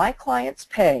 My clients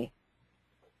pay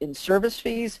in service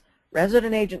fees,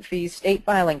 resident agent fees, state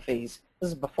filing fees.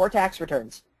 This is before tax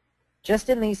returns. Just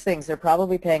in these things, they're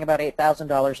probably paying about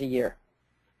 $8,000 a year.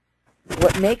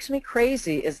 What makes me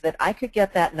crazy is that I could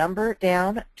get that number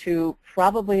down to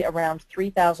probably around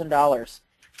 $3,000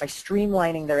 by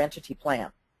streamlining their entity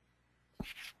plan.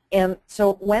 And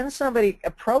so when somebody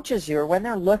approaches you or when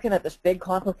they're looking at this big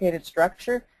complicated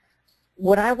structure,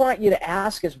 what I want you to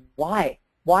ask is why?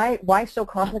 Why so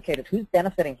complicated? Who's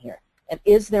benefiting here? And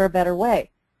is there a better way?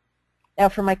 Now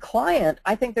for my client,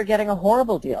 I think they're getting a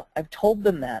horrible deal. I've told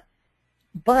them that.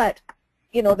 But,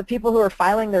 you know, the people who are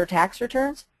filing their tax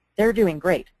returns, they're doing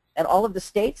great. And all of the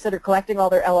states that are collecting all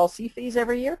their LLC fees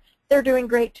every year, they're doing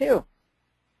great too.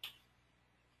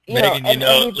 Megan,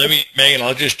 Megan,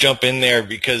 I'll just jump in there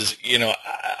because, you know,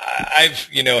 I've,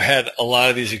 you know, had a lot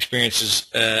of these experiences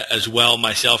as well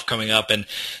myself coming up. And,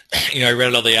 you know, I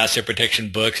read all the asset protection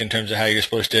books in terms of how you're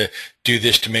supposed to do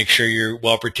this to make sure you're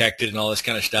well protected and all this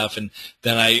kind of stuff. And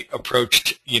then I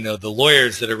approached, you know, the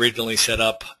lawyers that originally set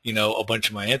up, you know, a bunch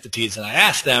of my entities. And I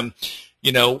asked them,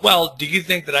 you know, well, do you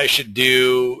think that I should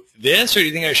do this, or do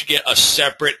you think I should get a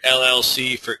separate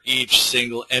LLC for each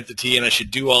single entity and I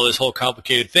should do all this whole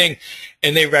complicated thing?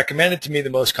 And they recommended to me the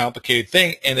most complicated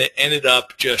thing, and it ended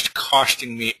up just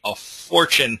costing me a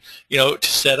fortune, you know, to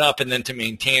set up and then to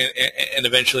maintain it. And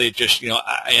eventually it just, you know,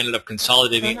 I ended up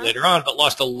consolidating it later on, but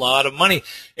lost a lot of money.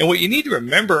 And what you need to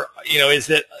remember, you know, is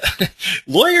that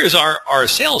lawyers are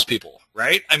salespeople,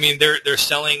 right? I mean, they're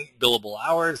selling billable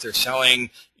hours, they're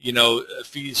selling, you know,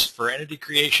 fees for entity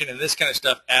creation and this kind of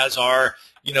stuff, as are,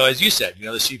 you know, as you said, you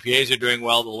know, the CPAs are doing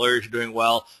well, the lawyers are doing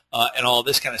well, and all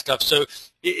this kind of stuff. So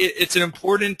it's an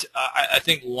important, I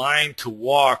think, line to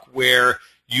walk where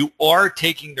you are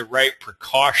taking the right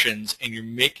precautions and you're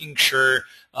making sure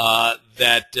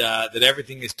that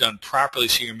everything is done properly,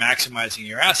 so you're maximizing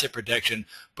your asset protection,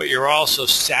 but you're also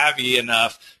savvy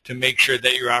enough to make sure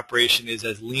that your operation is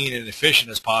as lean and efficient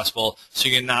as possible, so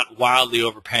you're not wildly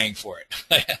overpaying for it.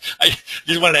 I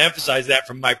just want to emphasize that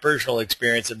from my personal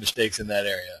experience and mistakes in that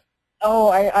area. Oh,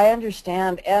 I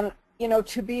understand. And,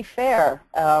 to be fair,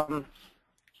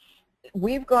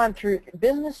 we've gone through,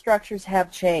 business structures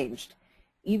have changed.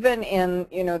 Even in,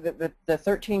 the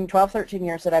 12, 13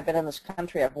 years that I've been in this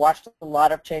country, I've watched a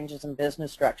lot of changes in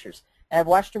business structures. And I've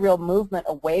watched a real movement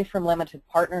away from limited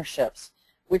partnerships,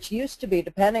 which used to be,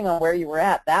 depending on where you were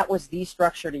at, that was the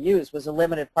structure to use, was a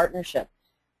limited partnership.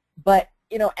 But,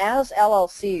 as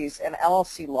LLCs and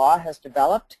LLC law has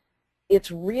developed,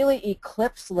 it's really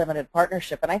eclipsed limited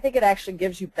partnership. And I think it actually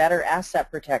gives you better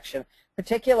asset protection,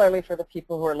 particularly for the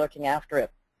people who are looking after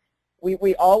it.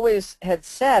 We always had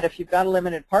said if you've got a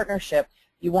limited partnership,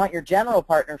 you want your general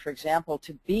partner, for example,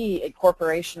 to be a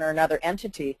corporation or another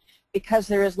entity, because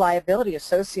there is liability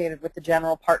associated with the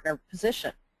general partner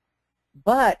position.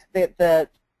 But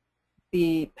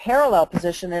the parallel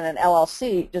position in an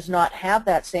LLC does not have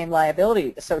that same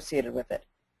liability associated with it.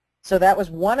 So that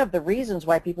was one of the reasons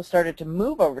why people started to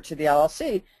move over to the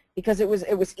LLC, because it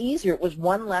was easier. It was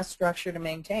one less structure to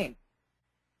maintain.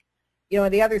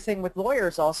 The other thing with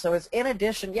lawyers also is, in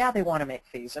addition, yeah, they want to make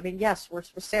fees. I mean, yes, we're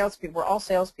salespeople. We're all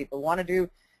salespeople. We want to do,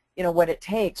 what it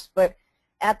takes. But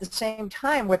at the same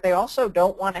time, what they also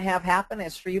don't want to have happen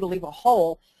is for you to leave a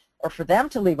hole, or for them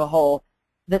to leave a hole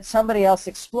that somebody else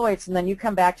exploits, and then you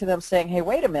come back to them saying, hey,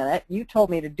 wait a minute, you told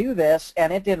me to do this,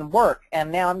 and it didn't work, and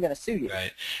now I'm going to sue you.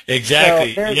 Right.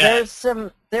 Exactly.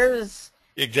 So there's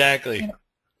exactly.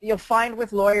 You'll find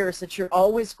with lawyers that you're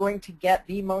always going to get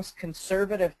the most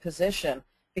conservative position,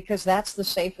 because that's the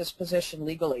safest position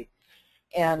legally.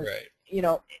 And,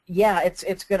 right. Yeah,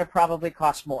 it's going to probably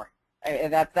cost more.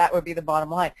 That would be the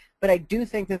bottom line. But I do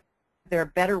think that there are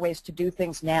better ways to do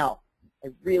things now. I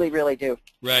really, really do.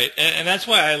 Right, and that's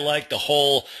why I like the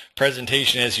whole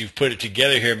presentation as you've put it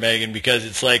together here, Megan, because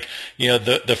it's like,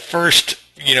 the first,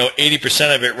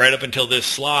 80% of it right up until this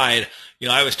slide,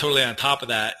 I was totally on top of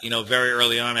that, very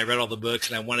early on. I read all the books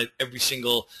and I wanted every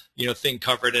single, thing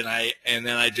covered, and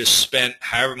then I just spent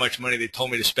however much money they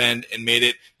told me to spend and made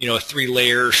it, a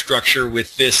 3-layer structure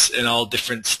with this in all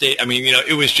different states. I mean,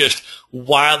 it was just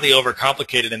wildly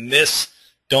overcomplicated, and this,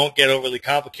 don't get overly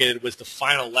complicated, was the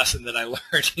final lesson that I learned.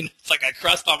 It's like I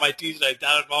crossed all my T's and I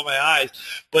dotted all my I's,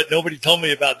 but nobody told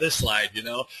me about this slide,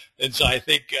 And so I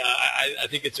think I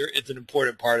think it's an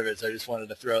important part of it. So I just wanted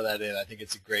to throw that in. I think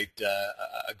it's a great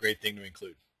thing to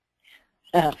include.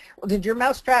 Well, did your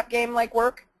mousetrap game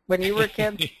work when you were a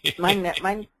kid? Mine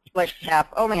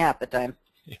only half the time.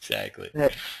 Exactly.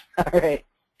 All right.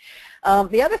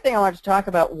 The other thing I wanted to talk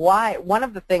about, one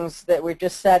of the things that we've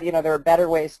just said, there are better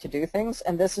ways to do things,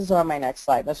 and this is on my next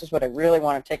slide. This is what I really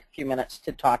want to take a few minutes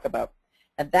to talk about,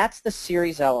 and that's the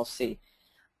Series LLC.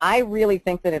 I really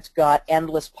think that it's got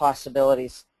endless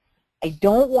possibilities. I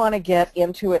don't want to get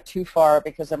into it too far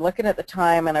because I'm looking at the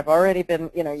time and I've already been,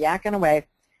 yakking away,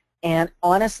 and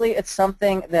honestly, it's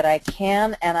something that I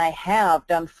can and I have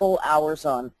done full hours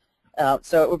on,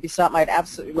 so it would be something I'd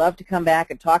absolutely love to come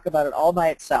back and talk about it all by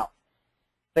itself.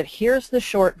 But here's the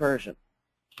short version.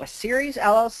 A Series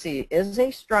LLC is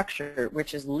a structure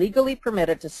which is legally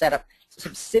permitted to set up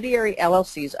subsidiary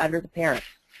LLCs under the parent.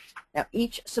 Now,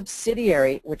 each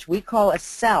subsidiary, which we call a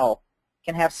cell,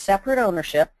 can have separate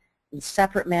ownership and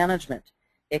separate management.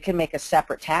 It can make a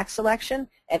separate tax election,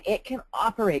 and it can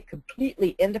operate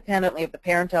completely independently of the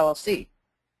parent LLC.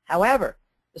 However,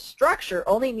 the structure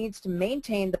only needs to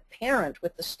maintain the parent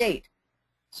with the state.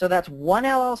 So that's one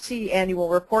LLC annual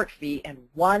report fee and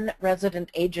one resident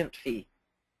agent fee,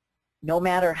 no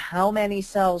matter how many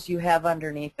cells you have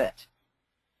underneath it.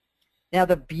 Now,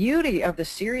 the beauty of the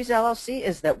Series LLC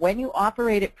is that when you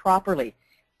operate it properly,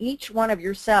 each one of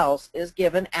your cells is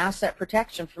given asset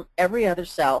protection from every other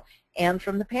cell and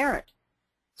from the parent.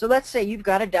 So let's say you've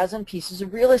got a dozen pieces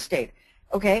of real estate.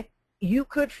 Okay, you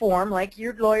could form, like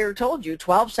your lawyer told you,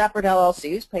 12 separate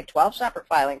LLCs, pay 12 separate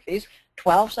filing fees,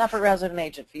 12 separate resident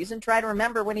agent fees, and try to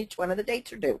remember when each one of the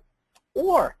dates are due.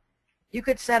 Or you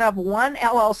could set up one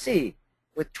LLC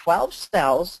with 12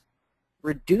 cells,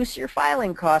 reduce your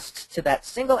filing costs to that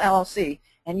single LLC,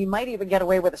 and you might even get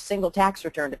away with a single tax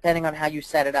return depending on how you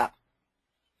set it up.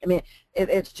 I mean,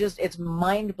 it's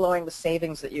mind-blowing the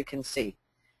savings that you can see.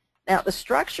 Now, the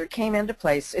structure came into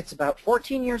place. It's about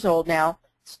 14 years old now.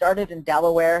 Started in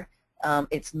Delaware.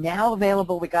 It's now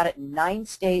available. We got it in 9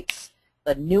 states.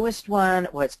 The newest one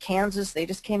was Kansas. They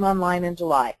just came online in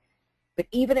July. But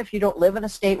even if you don't live in a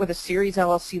state with a series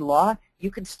LLC law,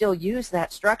 you can still use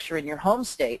that structure in your home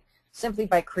state simply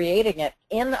by creating it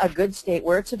in a good state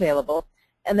where it's available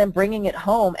and then bringing it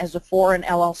home as a foreign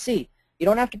LLC. You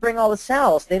don't have to bring all the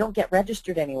cells. They don't get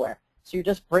registered anywhere. So you're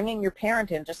just bringing your parent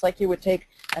in, just like you would take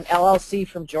an LLC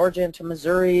from Georgia into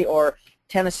Missouri or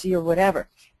Tennessee or whatever.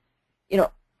 You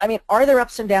know, I mean, are there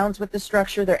ups and downs with the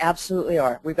structure? There absolutely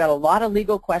are. We've got a lot of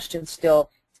legal questions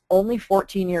still. It's only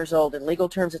 14 years old. In legal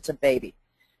terms, it's a baby.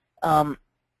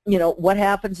 You know, what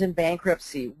happens in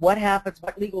bankruptcy? What happens?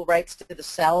 What legal rights do the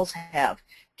cells have?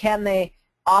 Can they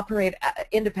operate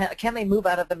independent? Can they move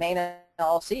out of the main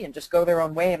LLC and just go their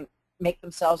own way and make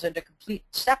themselves into complete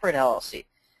separate LLC?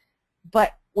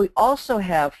 But we also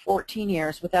have 14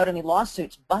 years without any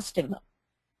lawsuits busting them.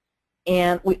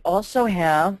 And we also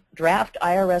have draft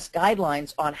IRS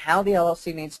guidelines on how the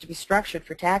LLC needs to be structured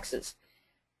for taxes.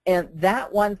 And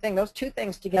that one thing, those two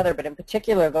things together, but in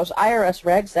particular those IRS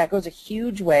regs, that goes a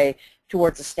huge way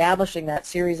towards establishing that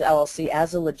series LLC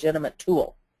as a legitimate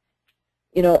tool.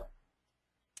 You know,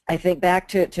 I think back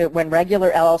to when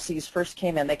regular LLCs first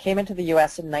came in. They came into the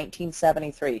U.S. in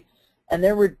 1973. And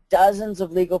there were dozens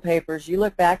of legal papers. You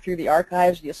look back through the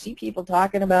archives, you'll see people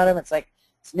talking about them. It's like,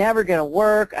 it's never going to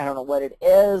work. I don't know what it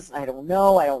is. I don't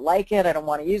know. I don't like it. I don't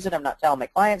want to use it. I'm not telling my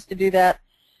clients to do that.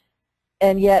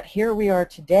 And yet here we are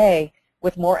today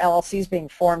with more LLCs being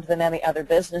formed than any other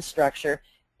business structure,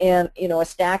 and you know, a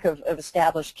stack of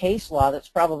established case law that's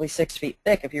probably 6 feet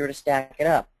thick if you were to stack it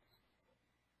up.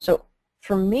 So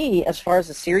for me, as far as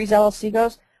the series LLC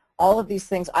goes, all of these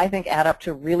things I think add up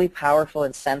to a really powerful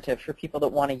incentive for people that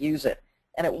want to use it.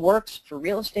 And it works for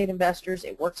real estate investors,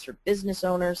 it works for business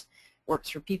owners, works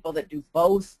for people that do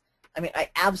both. I mean,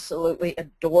 I absolutely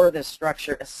adore this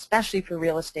structure, especially for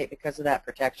real estate because of that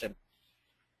protection.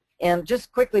 And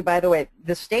just quickly, by the way,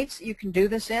 the states that you can do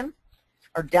this in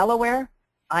are Delaware,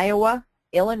 Iowa,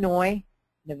 Illinois,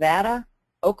 Nevada,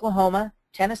 Oklahoma,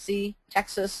 Tennessee,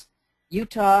 Texas,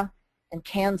 Utah, and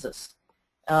Kansas.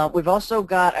 We've also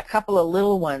got a couple of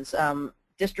little ones,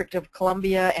 District of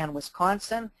Columbia and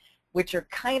Wisconsin, which are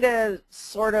kind of,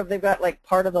 sort of, they've got like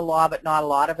part of the law but not a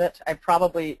lot of it. I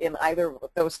probably, in either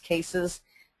of those cases,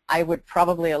 I would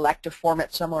probably elect to form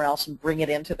it somewhere else and bring it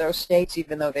into those states,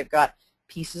 even though they've got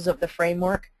pieces of the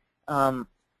framework.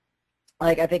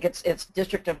 Like I think it's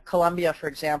District of Columbia, for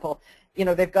example. You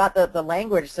know, they've got the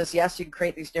language that says, yes, you can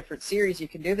create these different series, you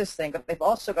can do this thing, but they've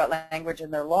also got language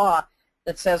in their law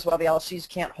that says, well, the LLCs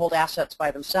can't hold assets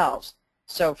by themselves.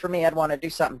 So for me, I'd want to do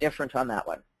something different on that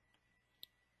one.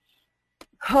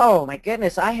 Oh, my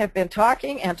goodness, I have been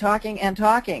talking and talking and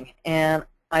talking, and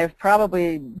I've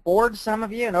probably bored some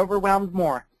of you and overwhelmed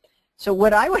more. So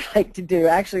what I would like to do,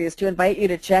 actually, is to invite you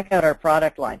to check out our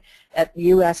product line at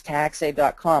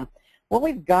ustaxaid.com. What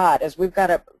we've got is we've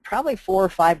got probably 4 or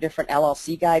 5 different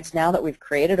LLC guides now that we've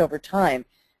created over time,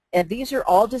 and these are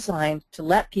all designed to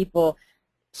let people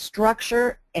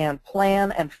structure and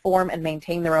plan and form and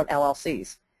maintain their own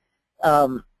LLCs.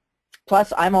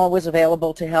 Plus, I'm always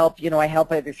available to help. You know, I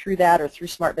help either through that or through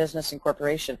Smart Business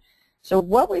Incorporation. So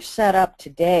what we've set up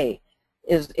today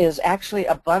is actually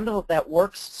a bundle that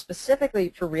works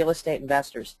specifically for real estate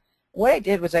investors. What I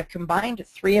did was I've combined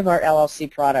 3 of our LLC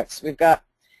products. We've got,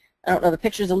 I don't know, the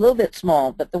picture's a little bit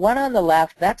small, but the one on the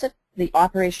left, that's the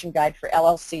operation guide for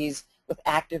LLCs with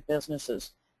active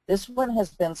businesses. This one has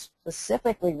been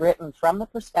specifically written from the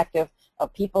perspective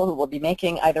of people who will be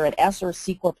making either an S or a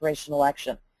C corporation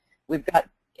election. We've got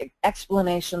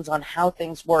explanations on how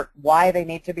things work, why they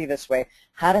need to be this way,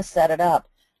 how to set it up.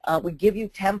 We give you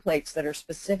templates that are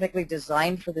specifically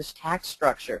designed for this tax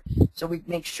structure. So we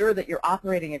make sure that your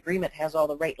operating agreement has all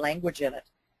the right language in it.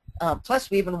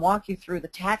 Plus, we even walk you through the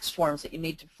tax forms that you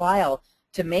need to file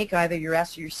to make either your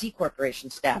S or your C corporation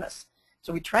status.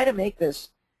 So we try to make this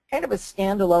kind of as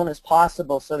standalone as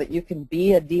possible so that you can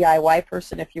be a DIY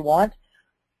person if you want,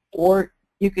 or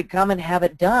you could come and have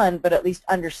it done, but at least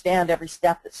understand every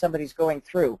step that somebody's going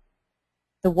through.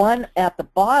 The one at the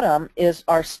bottom is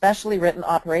our specially written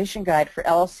operation guide for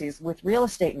LLCs with real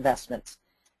estate investments.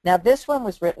 Now, this one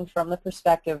was written from the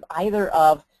perspective either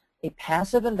of a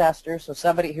passive investor, so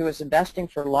somebody who is investing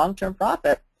for long-term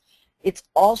profit. It's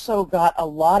also got a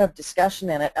lot of discussion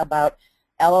in it about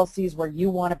LLCs where you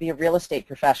want to be a real estate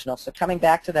professional. So coming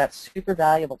back to that super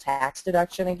valuable tax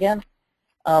deduction again,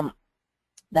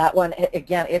 that one,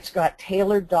 again, it's got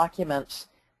tailored documents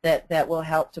that will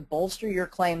help to bolster your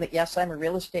claim that, yes, I'm a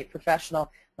real estate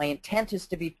professional. My intent is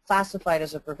to be classified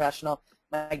as a professional.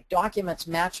 My documents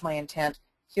match my intent.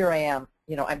 Here I am.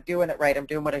 You know, I'm doing it right. I'm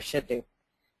doing what I should do.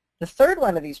 The third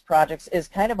one of these projects is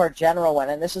kind of our general one,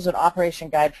 and this is an operation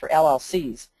guide for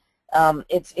LLCs.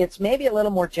 It's maybe a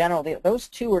little more general. Those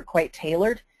two are quite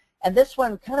tailored, and this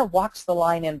one kind of walks the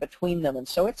line in between them, and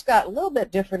so it's got a little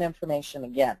bit different information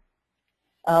again.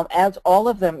 As all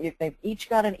of them, they've each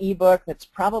got an ebook that's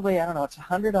probably, I don't know, it's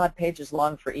 100-odd pages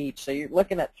long for each, so you're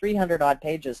looking at 300-odd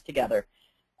pages together.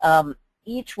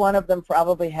 Each one of them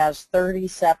probably has 30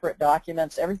 separate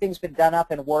documents. Everything's been done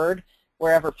up in Word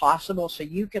wherever possible, so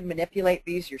you can manipulate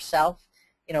these yourself,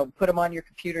 put them on your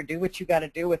computer, do what you got to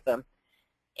do with them.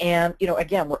 And,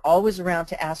 again, we're always around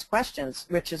to ask questions,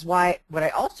 which is why what I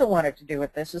also wanted to do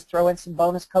with this is throw in some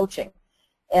bonus coaching.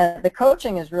 And the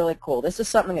coaching is really cool. This is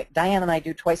something that Diane and I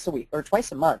do twice a week, or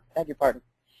twice a month, beg your pardon.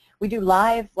 We do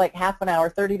live, like half an hour,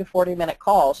 30 to 40-minute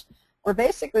calls, where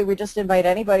basically we just invite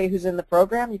anybody who's in the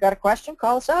program. You got a question,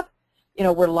 call us up.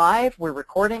 We're live, we're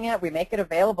recording it, we make it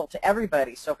available to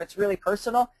everybody. So if it's really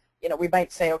personal, we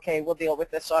might say, okay, we'll deal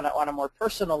with this on a more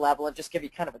personal level and just give you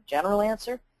kind of a general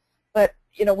answer. But,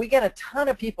 we get a ton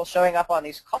of people showing up on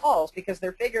these calls because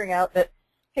they're figuring out that,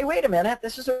 hey, wait a minute,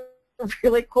 this is a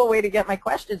really cool way to get my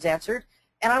questions answered,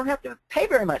 and I don't have to pay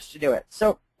very much to do it.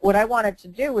 So what I wanted to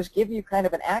do was give you kind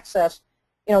of an access.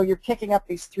 You're picking up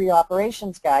these 3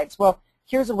 operations guides. Well,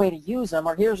 here's a way to use them,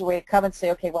 or here's a way to come and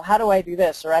say, okay, well, how do I do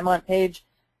this? Or I'm on page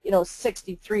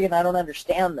 63 and I don't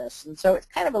understand this. And so it's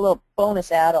kind of a little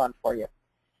bonus add-on for you.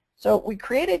 So we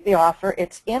created the offer.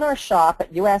 It's in our shop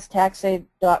at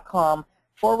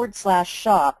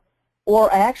ustaxaid.com/shop,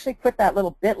 or I actually put that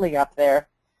little bit.ly up there.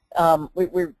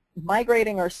 We're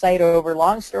migrating our site over.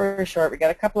 Long story short, we got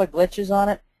a couple of glitches on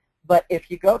it, but if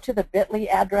you go to the bit.ly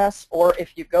address, or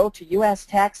if you go to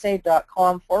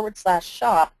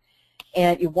ustaxaid.com/shop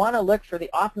and you want to look for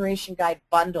the Operation Guide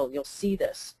bundle, you'll see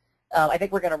this. I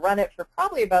think we're going to run it for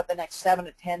probably about the next 7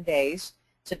 to 10 days.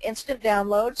 It's an instant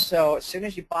download, so as soon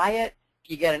as you buy it,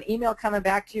 you get an email coming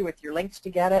back to you with your links to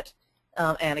get it.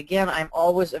 And again, I'm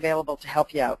always available to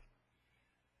help you out.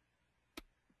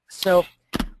 So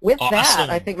with that,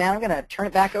 I think, man, I'm going to turn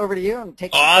it back over to you and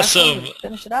take some questions and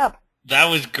finish it up.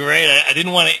 That was great. I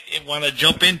didn't want to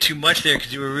jump in too much there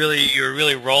because you were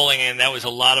really rolling, and that was a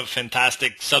lot of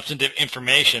fantastic substantive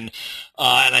information.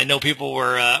 And I know people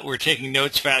were taking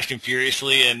notes fast and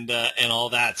furiously and all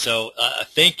that. So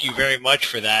thank you very much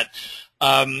for that.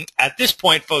 At this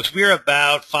point, folks, we're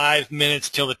about 5 minutes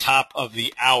till the top of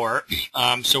the hour.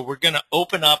 So we're going to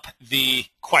open up the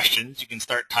questions. You can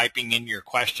start typing in your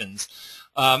questions.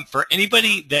 For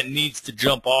anybody that needs to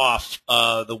jump off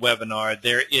the webinar,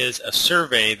 there is a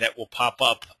survey that will pop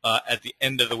up at the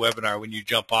end of the webinar when you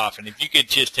jump off. And if you could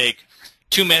just take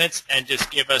 2 minutes and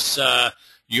just give us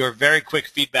your very quick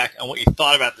feedback on what you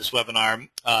thought about this webinar,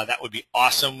 that would be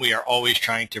awesome. We are always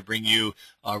trying to bring you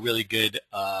really good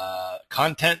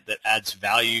content that adds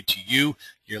value to you,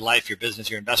 your life, your business,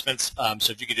 your investments.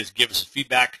 So if you could just give us a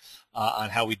feedback on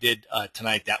how we did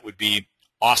tonight, that would be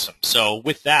awesome. So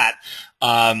with that,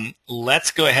 let's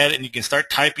go ahead and you can start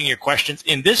typing your questions.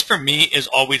 And this, for me, is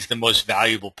always the most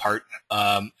valuable part,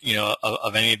 of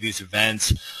any of these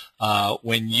events.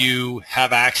 When you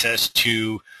have access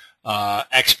to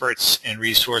experts and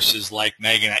resources like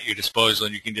Megan at your disposal,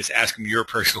 and you can just ask them your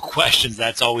personal questions.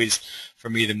 That's always, for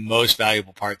me, the most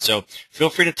valuable part. So feel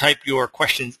free to type your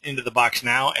questions into the box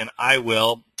now, and I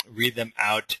will read them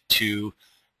out to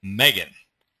Megan.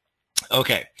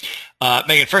 Okay.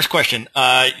 Megan, first question.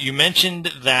 You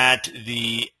mentioned that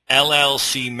the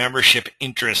LLC membership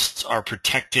interests are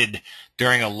protected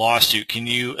during a lawsuit. Can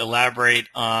you elaborate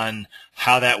on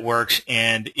how that works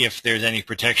and if there's any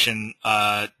protection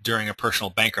during a personal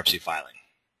bankruptcy filing?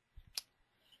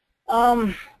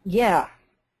 Yeah.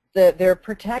 They're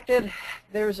protected.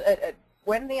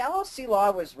 When the LLC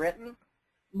law was written,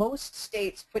 most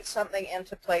states put something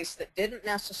into place that didn't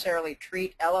necessarily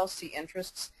treat LLC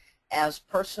interests as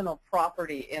personal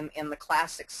property in the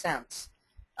classic sense.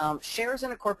 Shares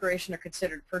in a corporation are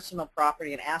considered personal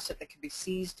property, an asset that can be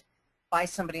seized by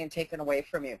somebody and taken away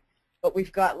from you. But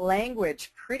we've got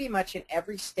language pretty much in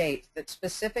every state that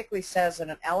specifically says that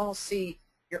an LLC,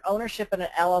 your ownership in an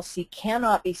LLC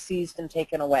cannot be seized and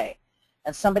taken away.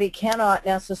 And somebody cannot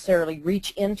necessarily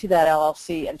reach into that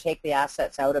LLC and take the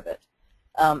assets out of it.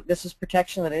 This is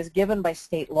protection that is given by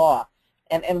state law.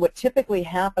 And what typically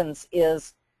happens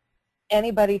is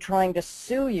anybody trying to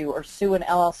sue you or sue an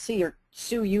LLC or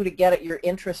sue you to get at your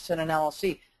interests in an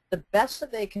LLC, the best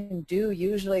that they can do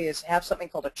usually is have something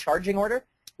called a charging order,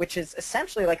 which is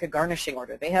essentially like a garnishing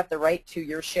order. They have the right to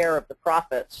your share of the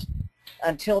profits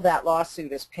until that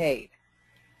lawsuit is paid.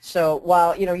 So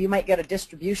while you might get a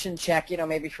distribution check,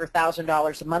 maybe for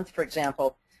 $1,000 a month, for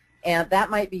example, and that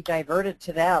might be diverted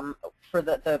to them for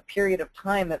the period of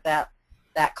time that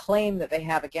claim that they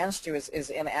have against you is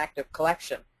in active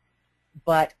collection.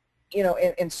 But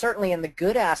and certainly in the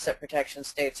good asset protection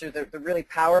states, or the really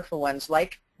powerful ones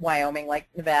like Wyoming, like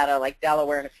Nevada, like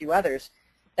Delaware, and a few others,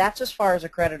 that's as far as a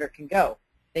creditor can go.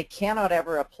 They cannot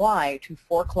ever apply to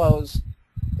foreclose,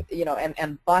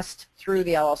 and bust through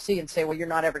the LLC and say, well, you're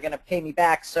not ever going to pay me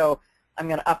back, so I'm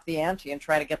going to up the ante and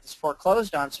try to get this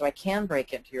foreclosed on so I can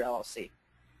break into your LLC.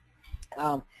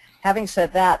 Having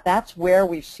said that, that's where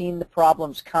we've seen the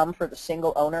problems come for the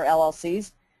single owner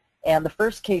LLCs. And the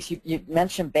first case you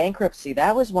mentioned, bankruptcy,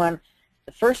 that was the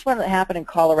first one that happened in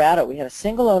Colorado. We had a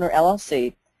single owner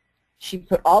LLC. She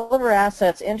put all of her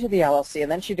assets into the LLC,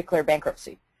 and then she declared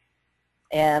bankruptcy.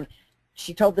 And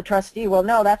she told the trustee, well,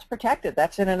 no, that's protected.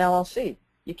 That's in an LLC.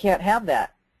 You can't have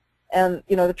that. And,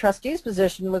 the trustee's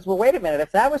position was, well, wait a minute.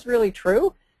 If that was really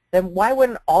true, then why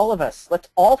wouldn't all of us, let's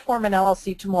all form an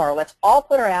LLC tomorrow. Let's all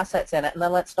put our assets in it, and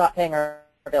then let's stop paying our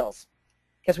bills.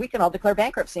 Because we can all declare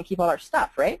bankruptcy and keep all our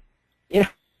stuff, right?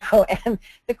 And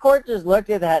the court just looked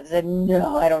at that and said,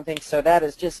 no, I don't think so. That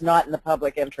is just not in the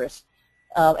public interest.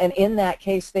 And in that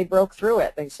case, they broke through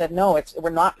it. They said, no, we're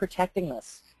not protecting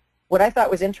this. What I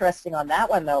thought was interesting on that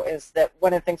one, though, is that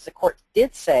one of the things the court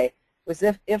did say was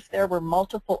if there were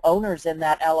multiple owners in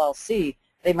that LLC,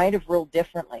 they might have ruled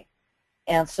differently.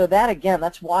 And so that, again,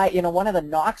 that's why, one of the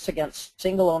knocks against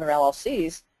single-owner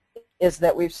LLCs is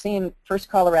that we've seen first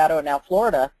Colorado and now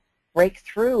Florida break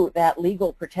through that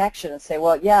legal protection and say,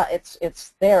 well, yeah,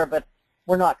 it's there, but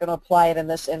we're not going to apply it in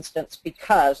this instance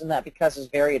because, and that because is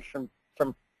varied from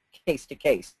case to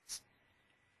case.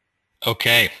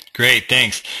 Okay, great,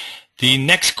 thanks. The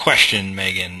next question,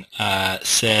 Megan,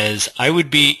 says, I would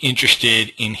be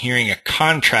interested in hearing a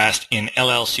contrast in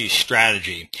LLC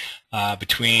strategy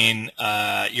between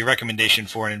your recommendation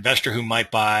for an investor who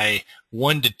might buy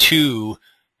 1 to 2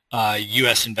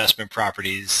 U.S. investment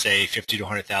properties, say $50,000 to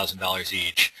 $100,000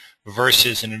 each,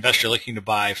 versus an investor looking to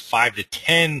buy 5 to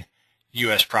 10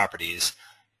 U.S. properties,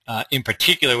 in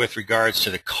particular with regards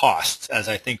to the costs, as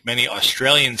I think many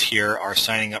Australians here are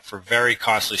signing up for very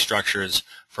costly structures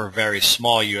for very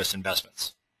small U.S.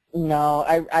 investments.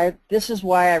 No, this is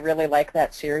why I really like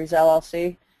that series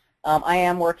LLC. I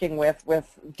am working with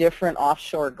different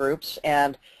offshore groups,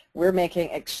 and we're making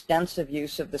extensive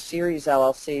use of the series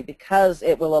LLC because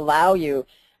it will allow you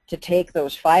to take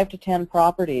those 5 to 10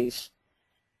 properties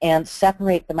and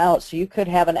separate them out. So you could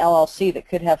have an LLC that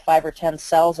could have 5 or 10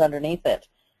 cells underneath it,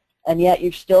 and yet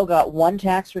you've still got one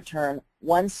tax return,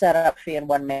 one setup fee, and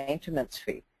one maintenance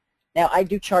fee. Now, I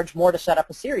do charge more to set up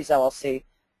a series LLC,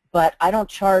 but I don't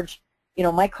charge,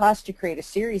 my cost to create a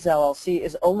series LLC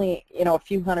is only, a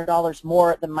few $100s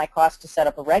more than my cost to set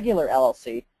up a regular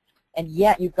LLC, and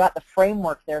yet you've got the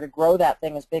framework there to grow that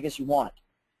thing as big as you want.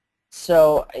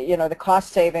 So, the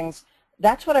cost savings,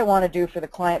 that's what I want to do for the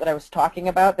client that I was talking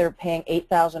about. They're paying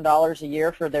 $8,000 a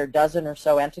year for their dozen or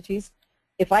so entities.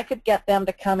 If I could get them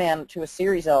to come in to a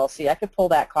series LLC, I could pull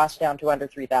that cost down to under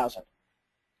 $3,000.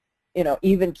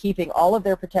 Even keeping all of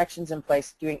their protections in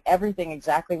place, doing everything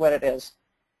exactly what it is.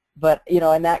 But,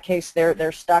 in that case,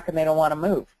 they're stuck and they don't want to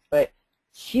move. But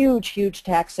huge, huge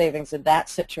tax savings in that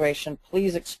situation.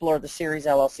 Please explore the series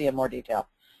LLC in more detail.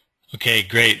 Okay,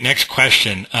 great. Next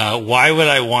question. Why would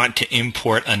I want to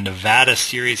import a Nevada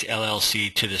series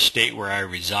LLC to the state where I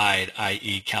reside,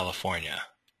 i.e. California?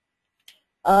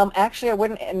 Actually, I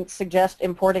wouldn't suggest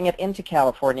importing it into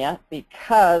California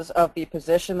because of the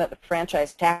position that the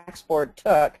Franchise Tax Board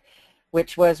took,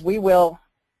 which was we will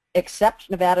accept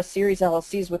Nevada series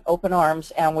LLCs with open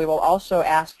arms, and we will also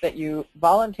ask that you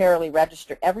voluntarily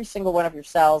register every single one of your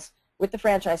cells with the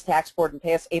Franchise Tax Board and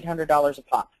pay us $800 a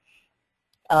pop.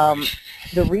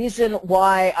 The reason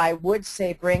why I would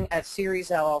say bring a series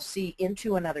LLC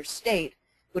into another state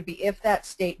would be if that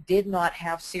state did not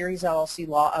have series LLC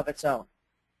law of its own.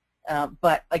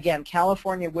 But again,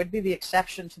 California would be the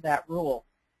exception to that rule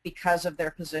because of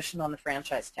their position on the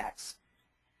franchise tax.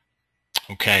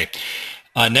 Okay.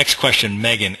 Next question,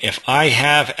 Megan. If I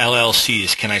have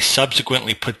LLCs, can I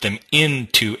subsequently put them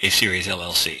into a series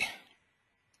LLC?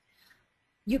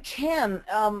 You can.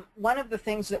 One of the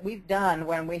things that we've done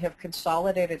when we have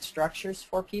consolidated structures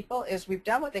for people is we've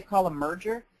done what they call a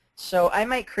merger. So I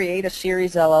might create a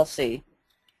series LLC,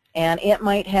 and it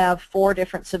might have 4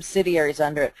 different subsidiaries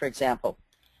under it, for example.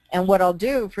 And what I'll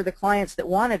do for the clients that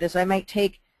want it is I might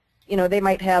take, they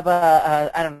might have I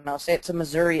don't know, say it's a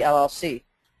Missouri LLC.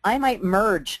 I might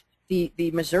merge the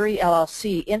Missouri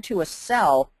LLC into a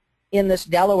cell in this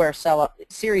Delaware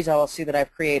series LLC that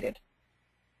I've created.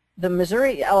 The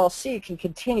Missouri LLC can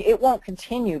continue, it won't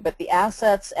continue, but the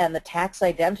assets and the tax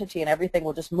identity and everything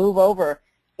will just move over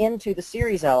into the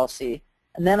series LLC,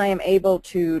 and then I am able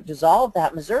to dissolve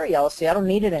that Missouri LLC. I don't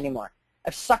need it anymore.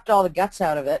 I've sucked all the guts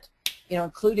out of it,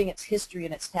 including its history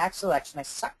and its tax selection. I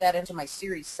sucked that into my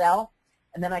series cell,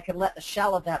 and then I can let the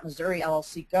shell of that Missouri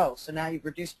LLC go. So now you've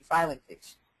reduced your filing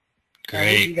fees. And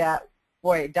we do that.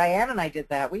 Boy, Diane and I did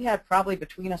that. We had probably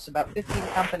between us about 15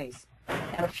 companies.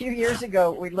 And a few years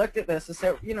ago, we looked at this and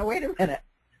said, wait a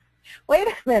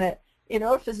minute.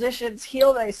 Physicians,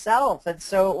 heal thyself. And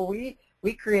so we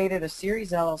created a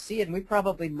series LLC, and we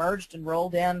probably merged and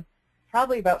rolled in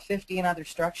probably about 15 other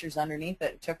structures underneath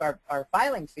it and took our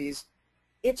filing fees.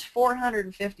 It's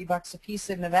 $450 a piece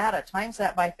in Nevada. Times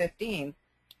that by 15.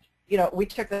 We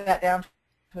took that down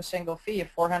to a single fee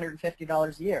of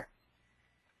 $450 a year.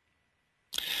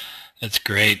 That's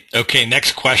great. Okay,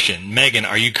 next question. Megan,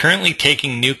 are you currently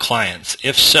taking new clients?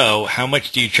 If so, how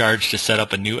much do you charge to set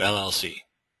up a new LLC?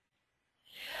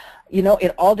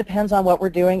 It all depends on what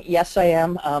we're doing. Yes, I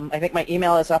am. I think my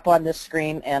email is up on this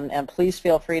screen, and please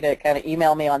feel free to kind of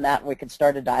email me on that, and we can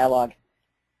start a dialogue.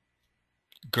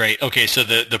 Great. Okay, so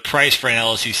the price for an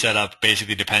LLC setup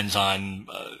basically depends on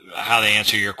how they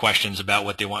answer your questions about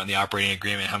what they want in the operating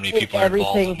agreement, how many people are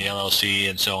involved in the LLC,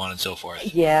 and so on and so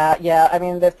forth. Yeah. I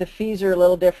mean, the fees are a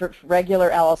little different. Regular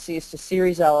LLCs to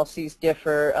series LLCs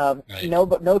differ. Right.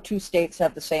 No two states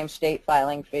have the same state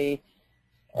filing fee.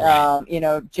 Right.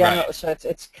 General. So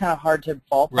it's kind of hard to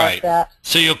ballpark that.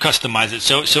 So you'll customize it.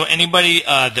 So anybody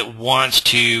that wants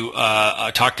to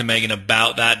talk to Megan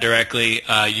about that directly,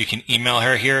 you can email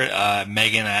her here,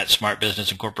 Megan at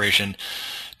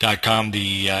smartbusinessincorporation.com,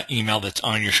 the email that's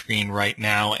on your screen right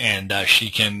now, and she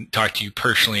can talk to you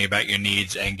personally about your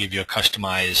needs and give you a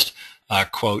customized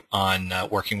quote on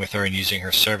working with her and using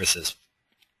her services.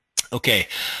 Okay,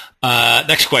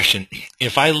 next question.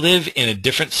 If I live in a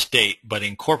different state but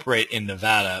incorporate in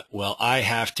Nevada, will I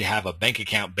have to have a bank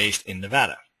account based in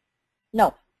Nevada?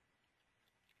 No.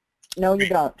 No, you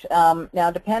don't.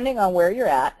 Now, depending on where you're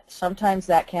at, sometimes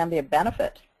that can be a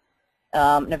benefit.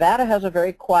 Nevada has a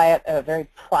very quiet, a very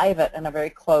private, and a very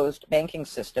closed banking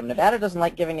system. Nevada doesn't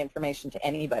like giving information to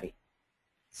anybody.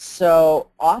 So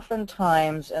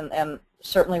oftentimes, and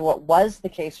certainly what was the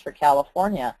case for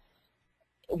California,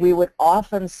 we would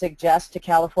often suggest to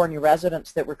California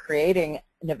residents that were creating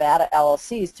Nevada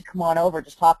LLCs to come on over,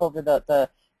 just hop over the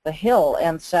hill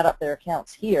and set up their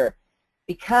accounts here,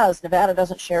 because Nevada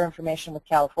doesn't share information with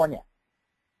California.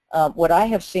 What I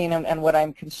have seen and what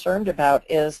I'm concerned about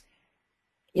is,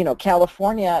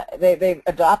 California, they've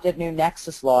adopted new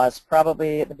nexus laws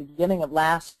probably at the beginning of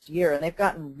last year, and they've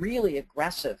gotten really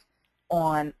aggressive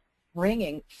on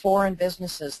bringing foreign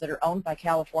businesses that are owned by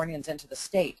Californians into the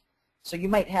state. So you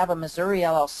might have a Missouri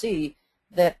LLC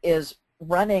that is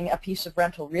running a piece of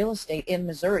rental real estate in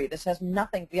Missouri. This has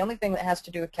nothing, the only thing that has to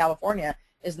do with California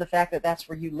is the fact that that's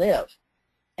where you live.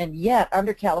 And yet,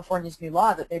 under California's new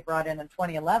law that they brought in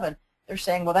 2011, they're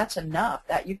saying, well, that's enough.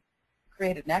 That you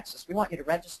created Nexus. We want you to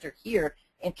register here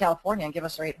in California and give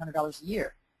us our $800 a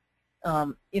year.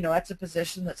 That's a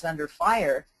position that's under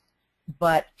fire.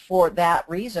 But for that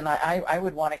reason, I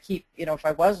would want to keep, if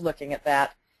I was looking at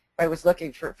that, if I was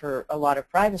looking for a lot of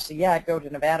privacy, yeah, I'd go to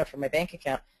Nevada for my bank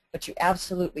account, but you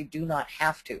absolutely do not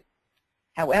have to.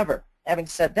 However, having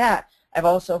said that, I've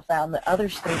also found that other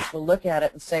states will look at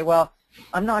it and say, well,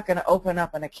 I'm not going to open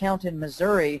up an account in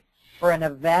Missouri for a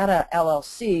Nevada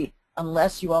LLC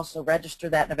unless you also register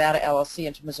that Nevada LLC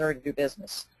into Missouri to do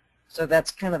business. So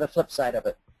that's kind of the flip side of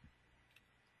it.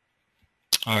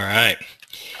 All right.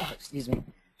 Oh, excuse me.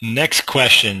 Next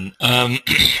question.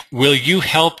 Will you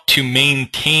help to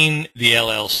maintain the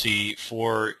LLC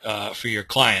for your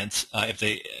clients? I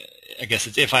guess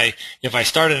it's if I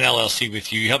start an LLC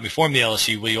with you, you help me form the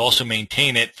LLC. Will you also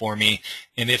maintain it for me?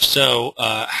 And if so,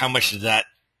 how much do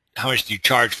you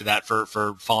charge for that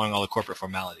for following all the corporate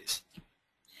formalities?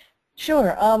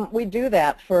 Sure. We do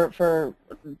that for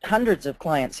hundreds of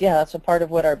clients. Yeah, that's a part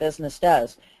of what our business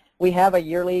does. We have a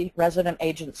yearly resident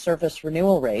agent service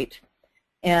renewal rate.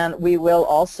 And we will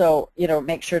also,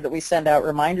 make sure that we send out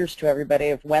reminders to everybody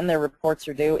of when their reports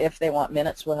are due. If they want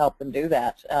minutes, we'll help them do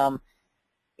that.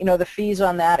 The fees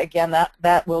on that, again,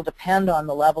 that will depend on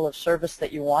the level of service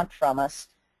that you want from us.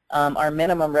 Our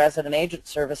minimum resident agent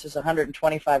service is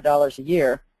 $125 a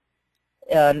year.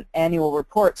 Annual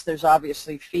reports, there's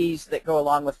obviously fees that go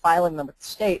along with filing them with the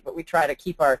state, but we try to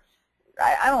keep I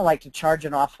don't like to charge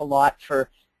an awful lot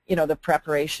for the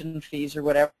preparation fees or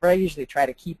whatever. I usually try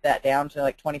to keep that down to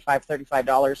like $25,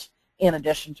 $35 in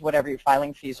addition to whatever your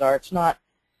filing fees are. It's not,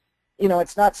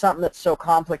 it's not something that's so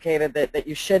complicated that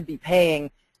you should be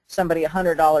paying somebody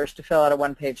 $100 to fill out a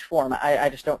one-page form. I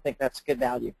just don't think that's good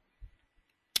value.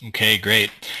 Okay,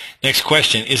 great. Next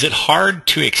question. Is it hard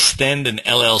to extend an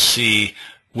LLC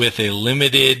with a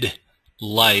limited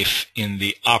life in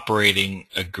the operating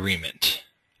agreement?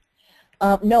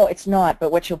 No, it's not.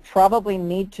 But what you'll probably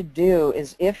need to do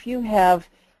is if you have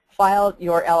filed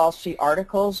your LLC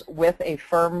articles with a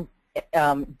firm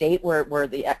date where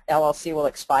the LLC will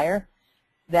expire,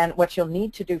 then what you'll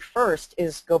need to do first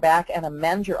is go back and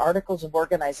amend your articles of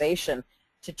organization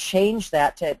to change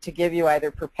that to give you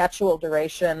either perpetual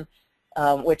duration,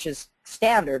 which is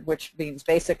standard, which means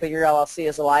basically your LLC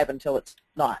is alive until it's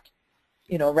not,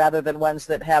 rather than ones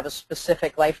that have a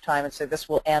specific lifetime and say this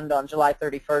will end on July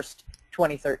 31st,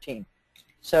 2013.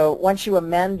 So once you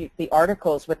amend the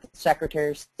articles with the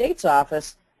Secretary of State's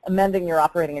office, amending your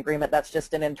operating agreement, that's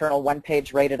just an internal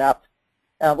one-page rated up.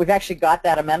 We've actually got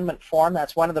that amendment form.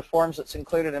 That's one of the forms that's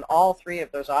included in all three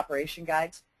of those operation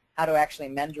guides, how to actually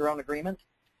amend your own agreement.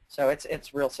 So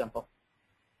it's real simple.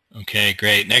 Okay,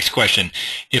 great. Next question.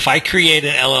 If I create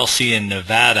an LLC in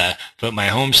Nevada, but my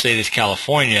home state is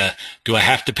California, do I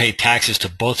have to pay taxes to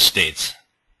both states?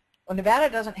 Well, Nevada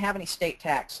doesn't have any state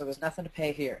tax, so there's nothing to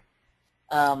pay here.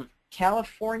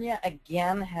 California,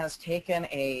 again, has taken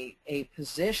a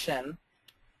position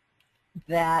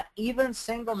that even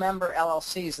single-member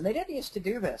LLCs, and they didn't used to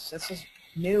do this. This is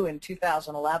new in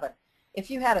 2011. If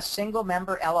you had a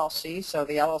single-member LLC, so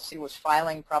the LLC was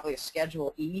filing probably a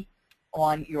Schedule E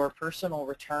on your personal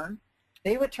return,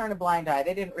 they would turn a blind eye.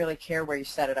 They didn't really care where you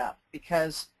set it up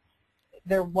because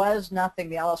there was nothing.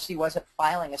 The LLC wasn't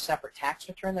filing a separate tax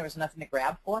return. There was nothing to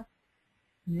grab for.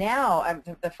 Now,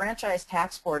 the Franchise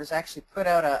Tax Board has actually put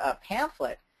out a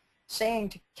pamphlet saying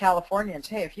to Californians,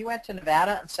 hey, if you went to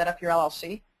Nevada and set up your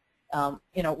LLC,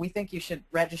 we think you should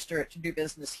register it to do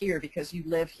business here because you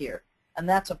live here. And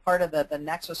that's a part of the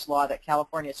Nexus law that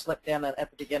California slipped in at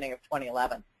the beginning of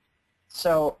 2011.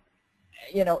 So,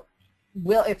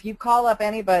 if you call up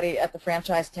anybody at the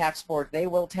Franchise Tax Board, they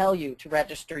will tell you to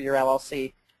register your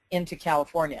LLC into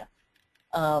California.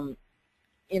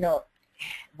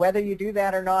 Whether you do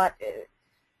that or not,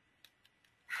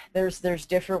 there's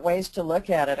different ways to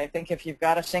look at it. I think if you've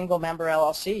got a single member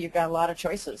LLC, you've got a lot of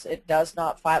choices. It does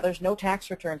not file. There's no tax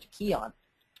return to key on.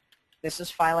 This is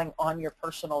filing on your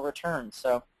personal return.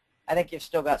 So I think you've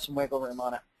still got some wiggle room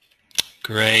on it.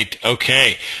 Great.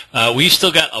 Okay. We've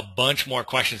still got a bunch more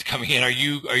questions coming in. Are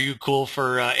you cool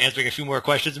for answering a few more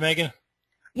questions, Megan?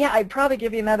 Yeah, I'd probably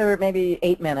give you another maybe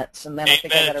 8 minutes, and then I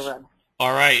think I got to run.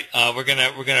 All right, we're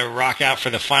gonna rock out for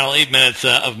the final 8 minutes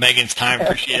of Megan's time.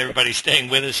 Appreciate everybody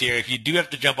staying with us here. If you do have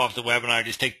to jump off the webinar,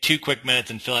 just take 2 quick minutes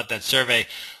and fill out that survey.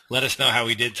 Let us know how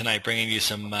we did tonight, bringing you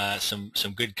some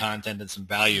good content and some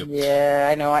value. Yeah,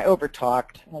 I know I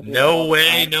overtalked. No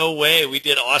way. We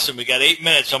did awesome. We got 8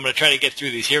 minutes, so I'm going to try to get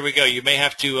through these. Here we go. You may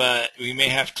have to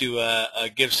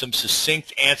give some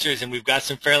succinct answers, and we've got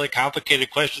some fairly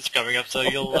complicated questions coming up, so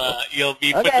you'll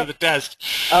be put to the test.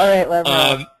 All right, let me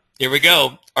know. Here we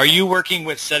go. Are you working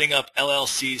with setting up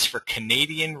LLCs for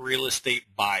Canadian real estate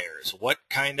buyers? What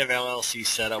kind of LLC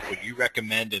setup would you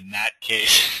recommend in that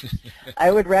case?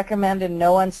 I would recommend in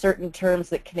no uncertain terms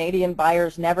that Canadian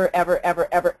buyers never, ever, ever,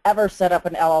 ever, ever set up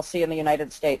an LLC in the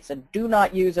United States, and do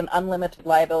not use an unlimited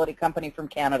liability company from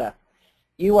Canada.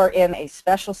 You are in a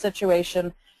special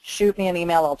situation. Shoot me an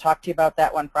email. I'll talk to you about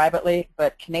that one privately.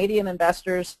 But Canadian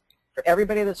investors, for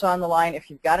everybody that's on the line,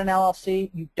 if you've got an LLC,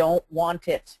 you don't want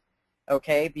it.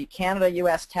 Okay, the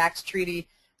Canada-U.S. tax treaty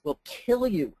will kill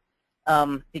you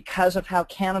because of how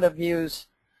Canada views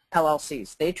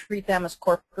LLCs. They treat them as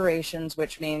corporations,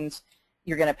 which means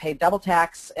you're going to pay double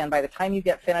tax, and by the time you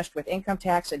get finished with income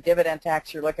tax and dividend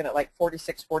tax, you're looking at like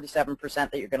 46, 47%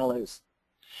 that you're going to lose.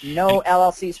 No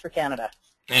LLCs for Canada.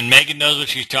 And Megan knows what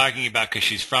she's talking about because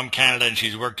she's from Canada and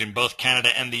she's worked in both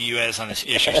Canada and the U.S. on this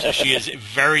issue. So she is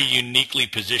very uniquely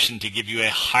positioned to give you a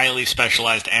highly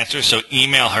specialized answer. So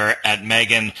email her at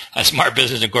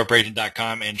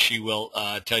Megan@smartbusinessincorporation.com, and she will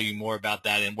tell you more about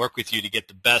that and work with you to get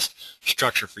the best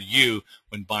structure for you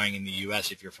when buying in the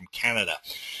U.S. if you're from Canada.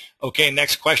 Okay,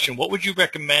 next question. What would you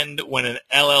recommend when an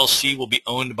LLC will be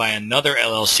owned by another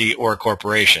LLC or a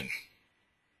corporation?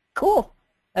 Cool.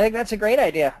 I think that's a great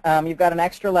idea. You've got an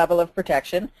extra level of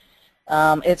protection.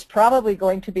 It's probably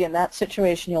going to be in that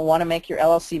situation you'll want to make your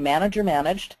LLC manager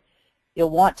managed. You'll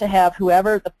want to have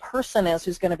whoever the person is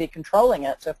who's going to be controlling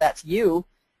it. So if that's you,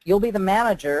 you'll be the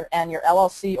manager and your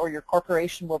LLC or your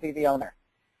corporation will be the owner.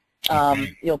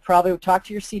 You'll probably talk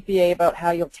to your CPA about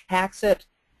how you'll tax it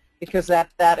because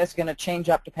that is going to change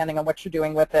up depending on what you're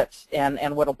doing with it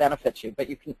and what will benefit you. But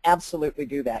you can absolutely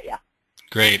do that, yeah.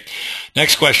 Great.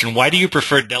 Next question. Why do you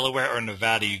prefer Delaware or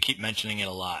Nevada? You keep mentioning it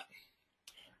a lot.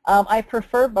 I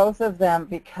prefer both of them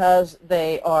because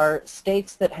they are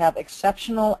states that have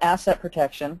exceptional asset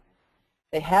protection.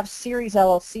 They have series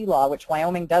LLC law, which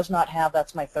Wyoming does not have.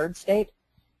 That's my third state.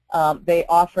 They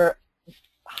offer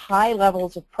high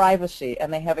levels of privacy,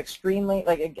 and they have extremely,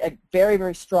 like a very,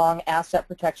 very strong asset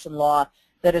protection law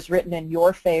that is written in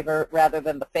your favor rather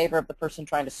than the favor of the person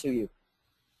trying to sue you.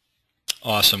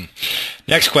 Awesome.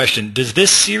 Next question. Does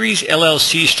this series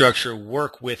LLC structure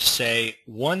work with, say,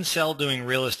 one cell doing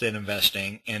real estate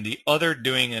investing and the other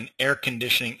doing an air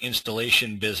conditioning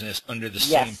installation business under the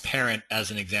same parent, as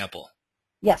an example?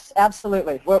 Yes,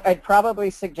 absolutely. What I'd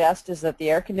probably suggest is that the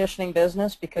air conditioning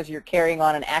business, because you're carrying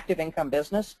on an active income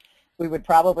business, we would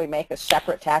probably make a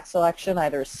separate tax election,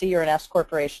 either a C or an S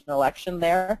corporation election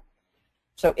there.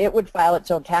 So it would file its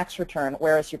own tax return,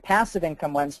 whereas your passive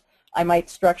income ones, I might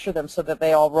structure them so that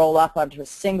they all roll up onto a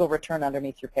single return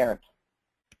underneath your parent.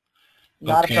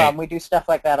 Not a problem. We do stuff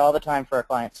like that all the time for our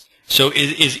clients. So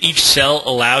is each cell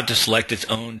allowed to select its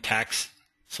own tax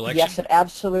selection? Yes, it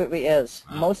absolutely is.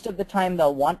 Wow. Most of the time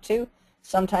they'll want to.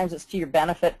 Sometimes it's to your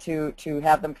benefit to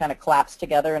have them kind of collapse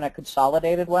together in a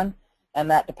consolidated one,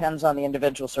 and that depends on the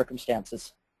individual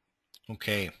circumstances.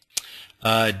 Okay.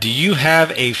 Do you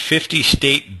have a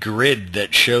 50-state grid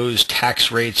that shows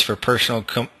tax rates for personal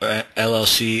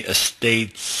LLC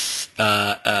estates,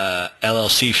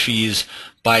 LLC fees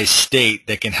by state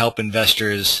that can help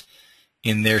investors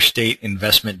in their state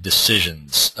investment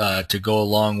decisions to go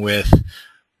along with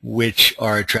which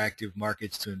are attractive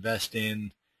markets to invest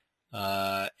in?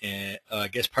 And I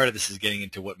guess part of this is getting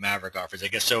into what Maverick offers. I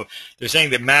guess so. They're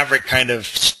saying that Maverick kind of,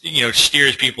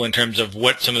 steers people in terms of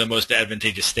what some of the most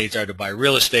advantageous states are to buy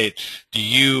real estate. Do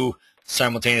you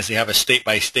simultaneously have a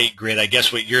state-by-state grid? I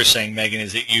guess what you're saying, Megan,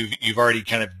 is that you've already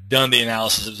kind of done the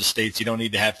analysis of the states. You don't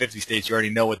need to have 50 states. You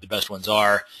already know what the best ones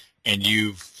are, and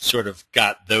you've sort of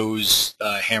got those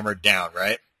hammered down,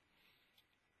 right?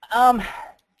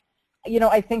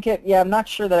 I think I'm not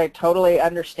sure that I totally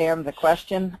understand the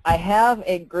question. I have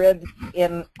a grid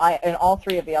in all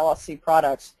three of the LLC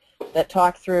products that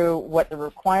talk through what the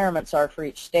requirements are for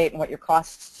each state and what your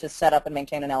costs to set up and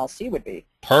maintain an LLC would be.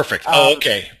 Perfect.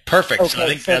 Okay. Perfect. Okay, so I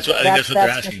think that's what they're asking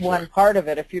that's just one part of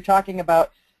it. If you're talking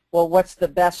about, well, what's the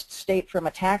best state from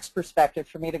a tax perspective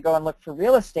for me to go and look for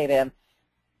real estate in,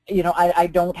 I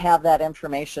don't have that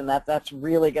information. That's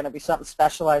really going to be something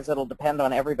specialized that'll depend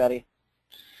on everybody.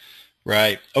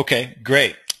 Right. Okay,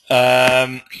 great.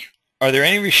 Are there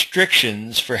any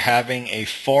restrictions for having a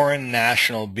foreign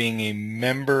national being a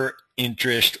member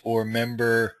interest or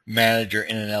member manager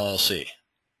in an LLC?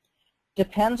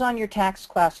 Depends on your tax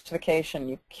classification.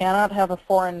 You cannot have a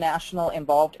foreign national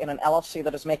involved in an LLC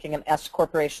that is making an S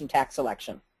corporation tax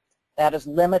election. That is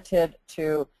limited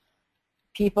to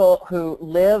people who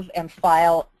live and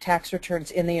file tax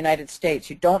returns in the United States.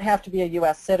 You don't have to be a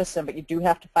U.S. citizen, but you do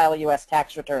have to file a U.S.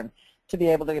 tax return to be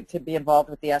able to be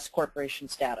involved with the S corporation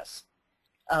status.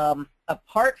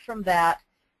 Apart from that,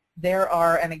 there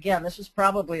are, and again, this is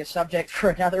probably a subject for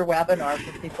another webinar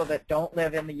for people that don't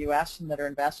live in the U.S. and that are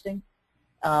investing.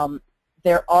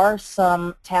 There are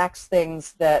some tax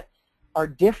things that are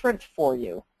different for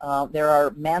you. There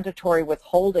are mandatory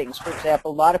withholdings. For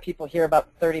example, a lot of people hear about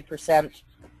 30%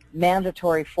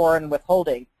 mandatory foreign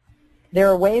withholding. There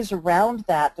are ways around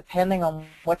that depending on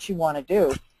what you want to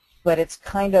do. But it's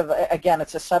kind of, again,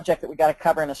 it's a subject that we got to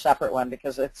cover in a separate one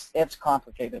because it's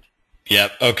complicated.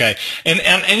 Yep. Okay. And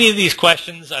any of these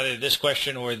questions, either this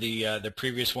question or the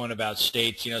previous one about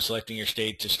states, selecting your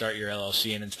state to start your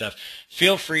LLC in and stuff,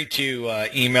 feel free to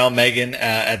email Megan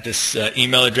at this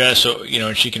email address. So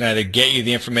and she can either get you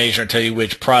the information or tell you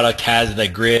which product has the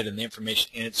grid and the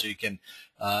information in it, so you can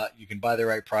buy the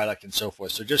right product and so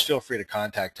forth. So just feel free to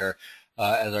contact her.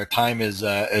 As our time is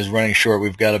running short,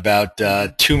 we've got about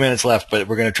 2 minutes left, but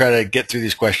we're going to try to get through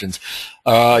these questions.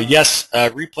 Yes,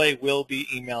 replay will be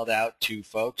emailed out to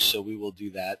folks, so we will do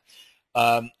that.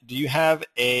 Do you have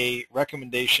a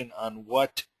recommendation on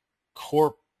what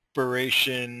corp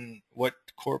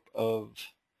of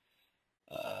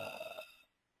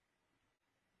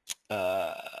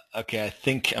okay, I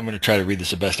think I'm going to try to read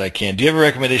this the best I can. Do you have a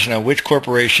recommendation on which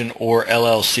corporation or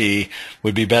LLC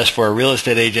would be best for a real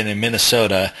estate agent in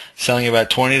Minnesota selling about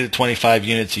 20 to 25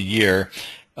 units a year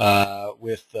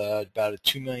with about a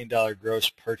 $2 million gross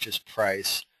purchase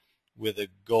price with a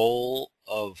goal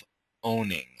of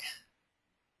owning?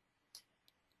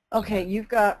 Okay, you've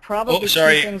got probably two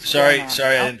things sorry, going on.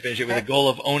 I didn't finish it. With a goal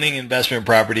of owning investment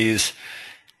properties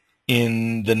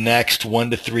in the next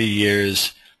 1 to 3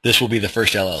 years. This will be the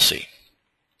first LLC.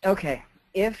 Okay.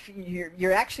 If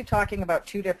you're actually talking about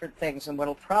two different things, and what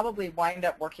will probably wind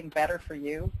up working better for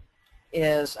you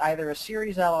is either a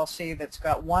series LLC that's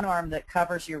got one arm that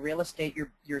covers your real estate,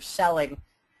 you're selling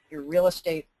your real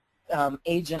estate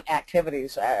agent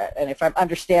activities. And if I'm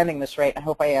understanding this right, I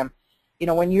hope I am. You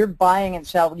know, when you're buying and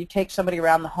selling, you take somebody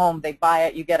around the home, they buy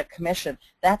it, you get a commission.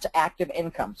 That's active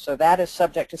income. So that is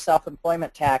subject to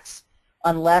self-employment tax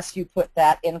unless you put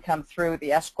that income through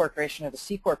the S corporation or the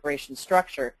C corporation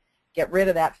structure. Get rid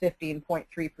of that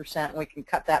 15.3%, and we can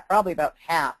cut that probably about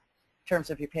half in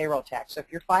terms of your payroll tax. So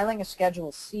if you're filing a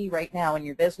Schedule C right now in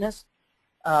your business,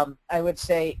 I would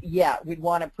say, yeah, we'd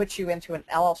want to put you into an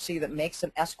LLC that makes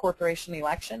an S corporation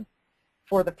election.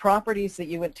 For the properties that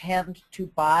you intend to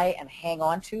buy and hang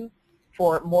on to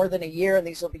for more than a year, and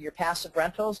these will be your passive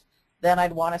rentals, then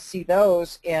I'd want to see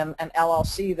those in an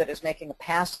LLC that is making a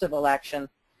passive election.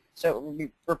 So it would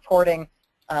be reporting,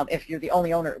 if you're the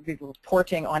only owner, it would be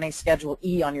reporting on a Schedule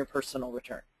E on your personal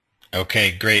return.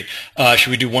 Okay, great.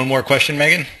 Should we do one more question,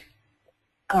 Megan?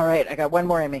 All right, I got one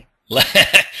more in me.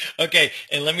 Okay,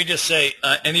 and let me just say,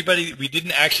 anybody, we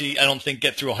didn't actually, I don't think,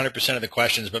 get through 100% of the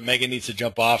questions, but Megan needs to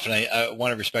jump off, and I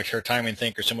want to respect her time and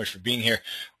thank her so much for being here.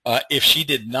 If she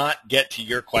did not get to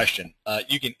your question,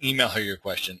 you can email her your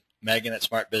question,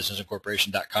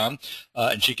 Megan@smartbusinessincorporation.com,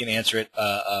 and she can answer it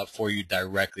for you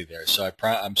directly there. So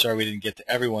I'm sorry we didn't get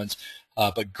to everyone's,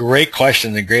 but great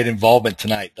questions and great involvement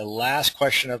tonight. The last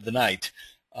question of the night,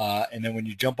 and then when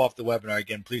you jump off the webinar,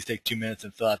 again, please take 2 minutes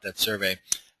and fill out that survey.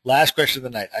 Last question of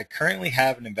the night. I currently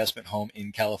have an investment home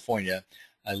in California.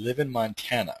 I live in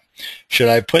Montana. Should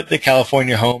I put the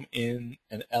California home in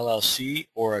an LLC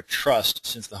or a trust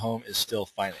since the home is still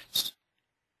financed?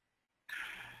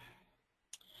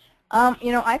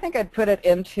 You know, I think I'd put it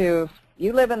into,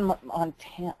 you live in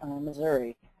Montana,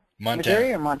 Missouri.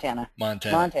 Missouri or Montana?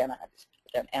 Montana. Montana. I just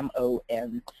put that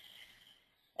M-O-N.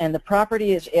 And the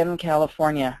property is in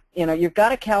California. You know, you've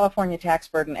got a California tax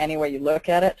burden any way you look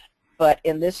at it. But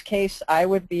in this case, I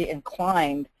would be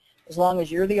inclined, as long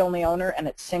as you're the only owner and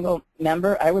it's single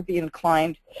member, I would be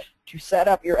inclined to set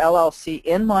up your LLC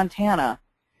in Montana,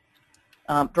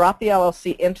 drop the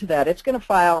LLC into that. It's going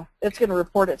to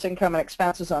report its income and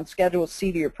expenses on Schedule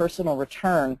C to your personal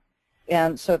return.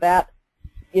 And so that,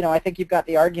 you know, I think you've got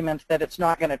the argument that it's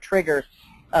not going to trigger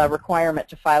a requirement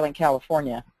to file in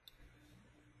California.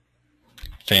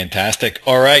 Fantastic.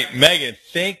 All right, Megan,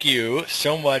 thank you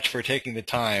so much for taking the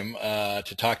time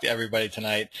to talk to everybody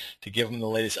tonight, to give them the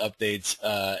latest updates,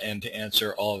 and to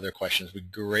answer all of their questions. We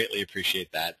greatly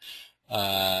appreciate that.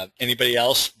 Anybody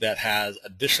else that has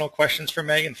additional questions for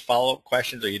Megan, follow-up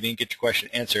questions, or you didn't get your question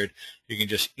answered, you can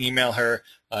just email her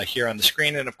here on the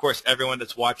screen. And, of course, everyone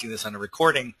that's watching this on a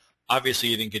recording, obviously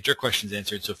you didn't get your questions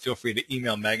answered, so feel free to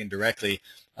email Megan directly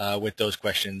with those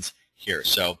questions here.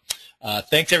 So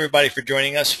thanks everybody for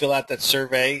joining us. Fill out that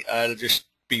survey. It'll just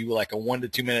be like a 1 to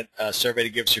 2 minute survey to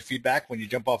give us your feedback when you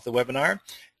jump off the webinar.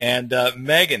 And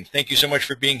Megan, thank you so much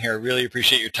for being here. Really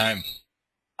appreciate your time.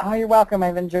 Oh, you're welcome.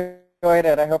 I've enjoyed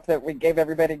it. I hope that we gave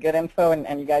everybody good info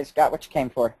and you guys got what you came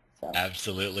for. So.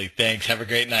 Absolutely. Thanks. Have a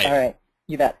great night. All right.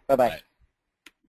 You bet. Bye-bye.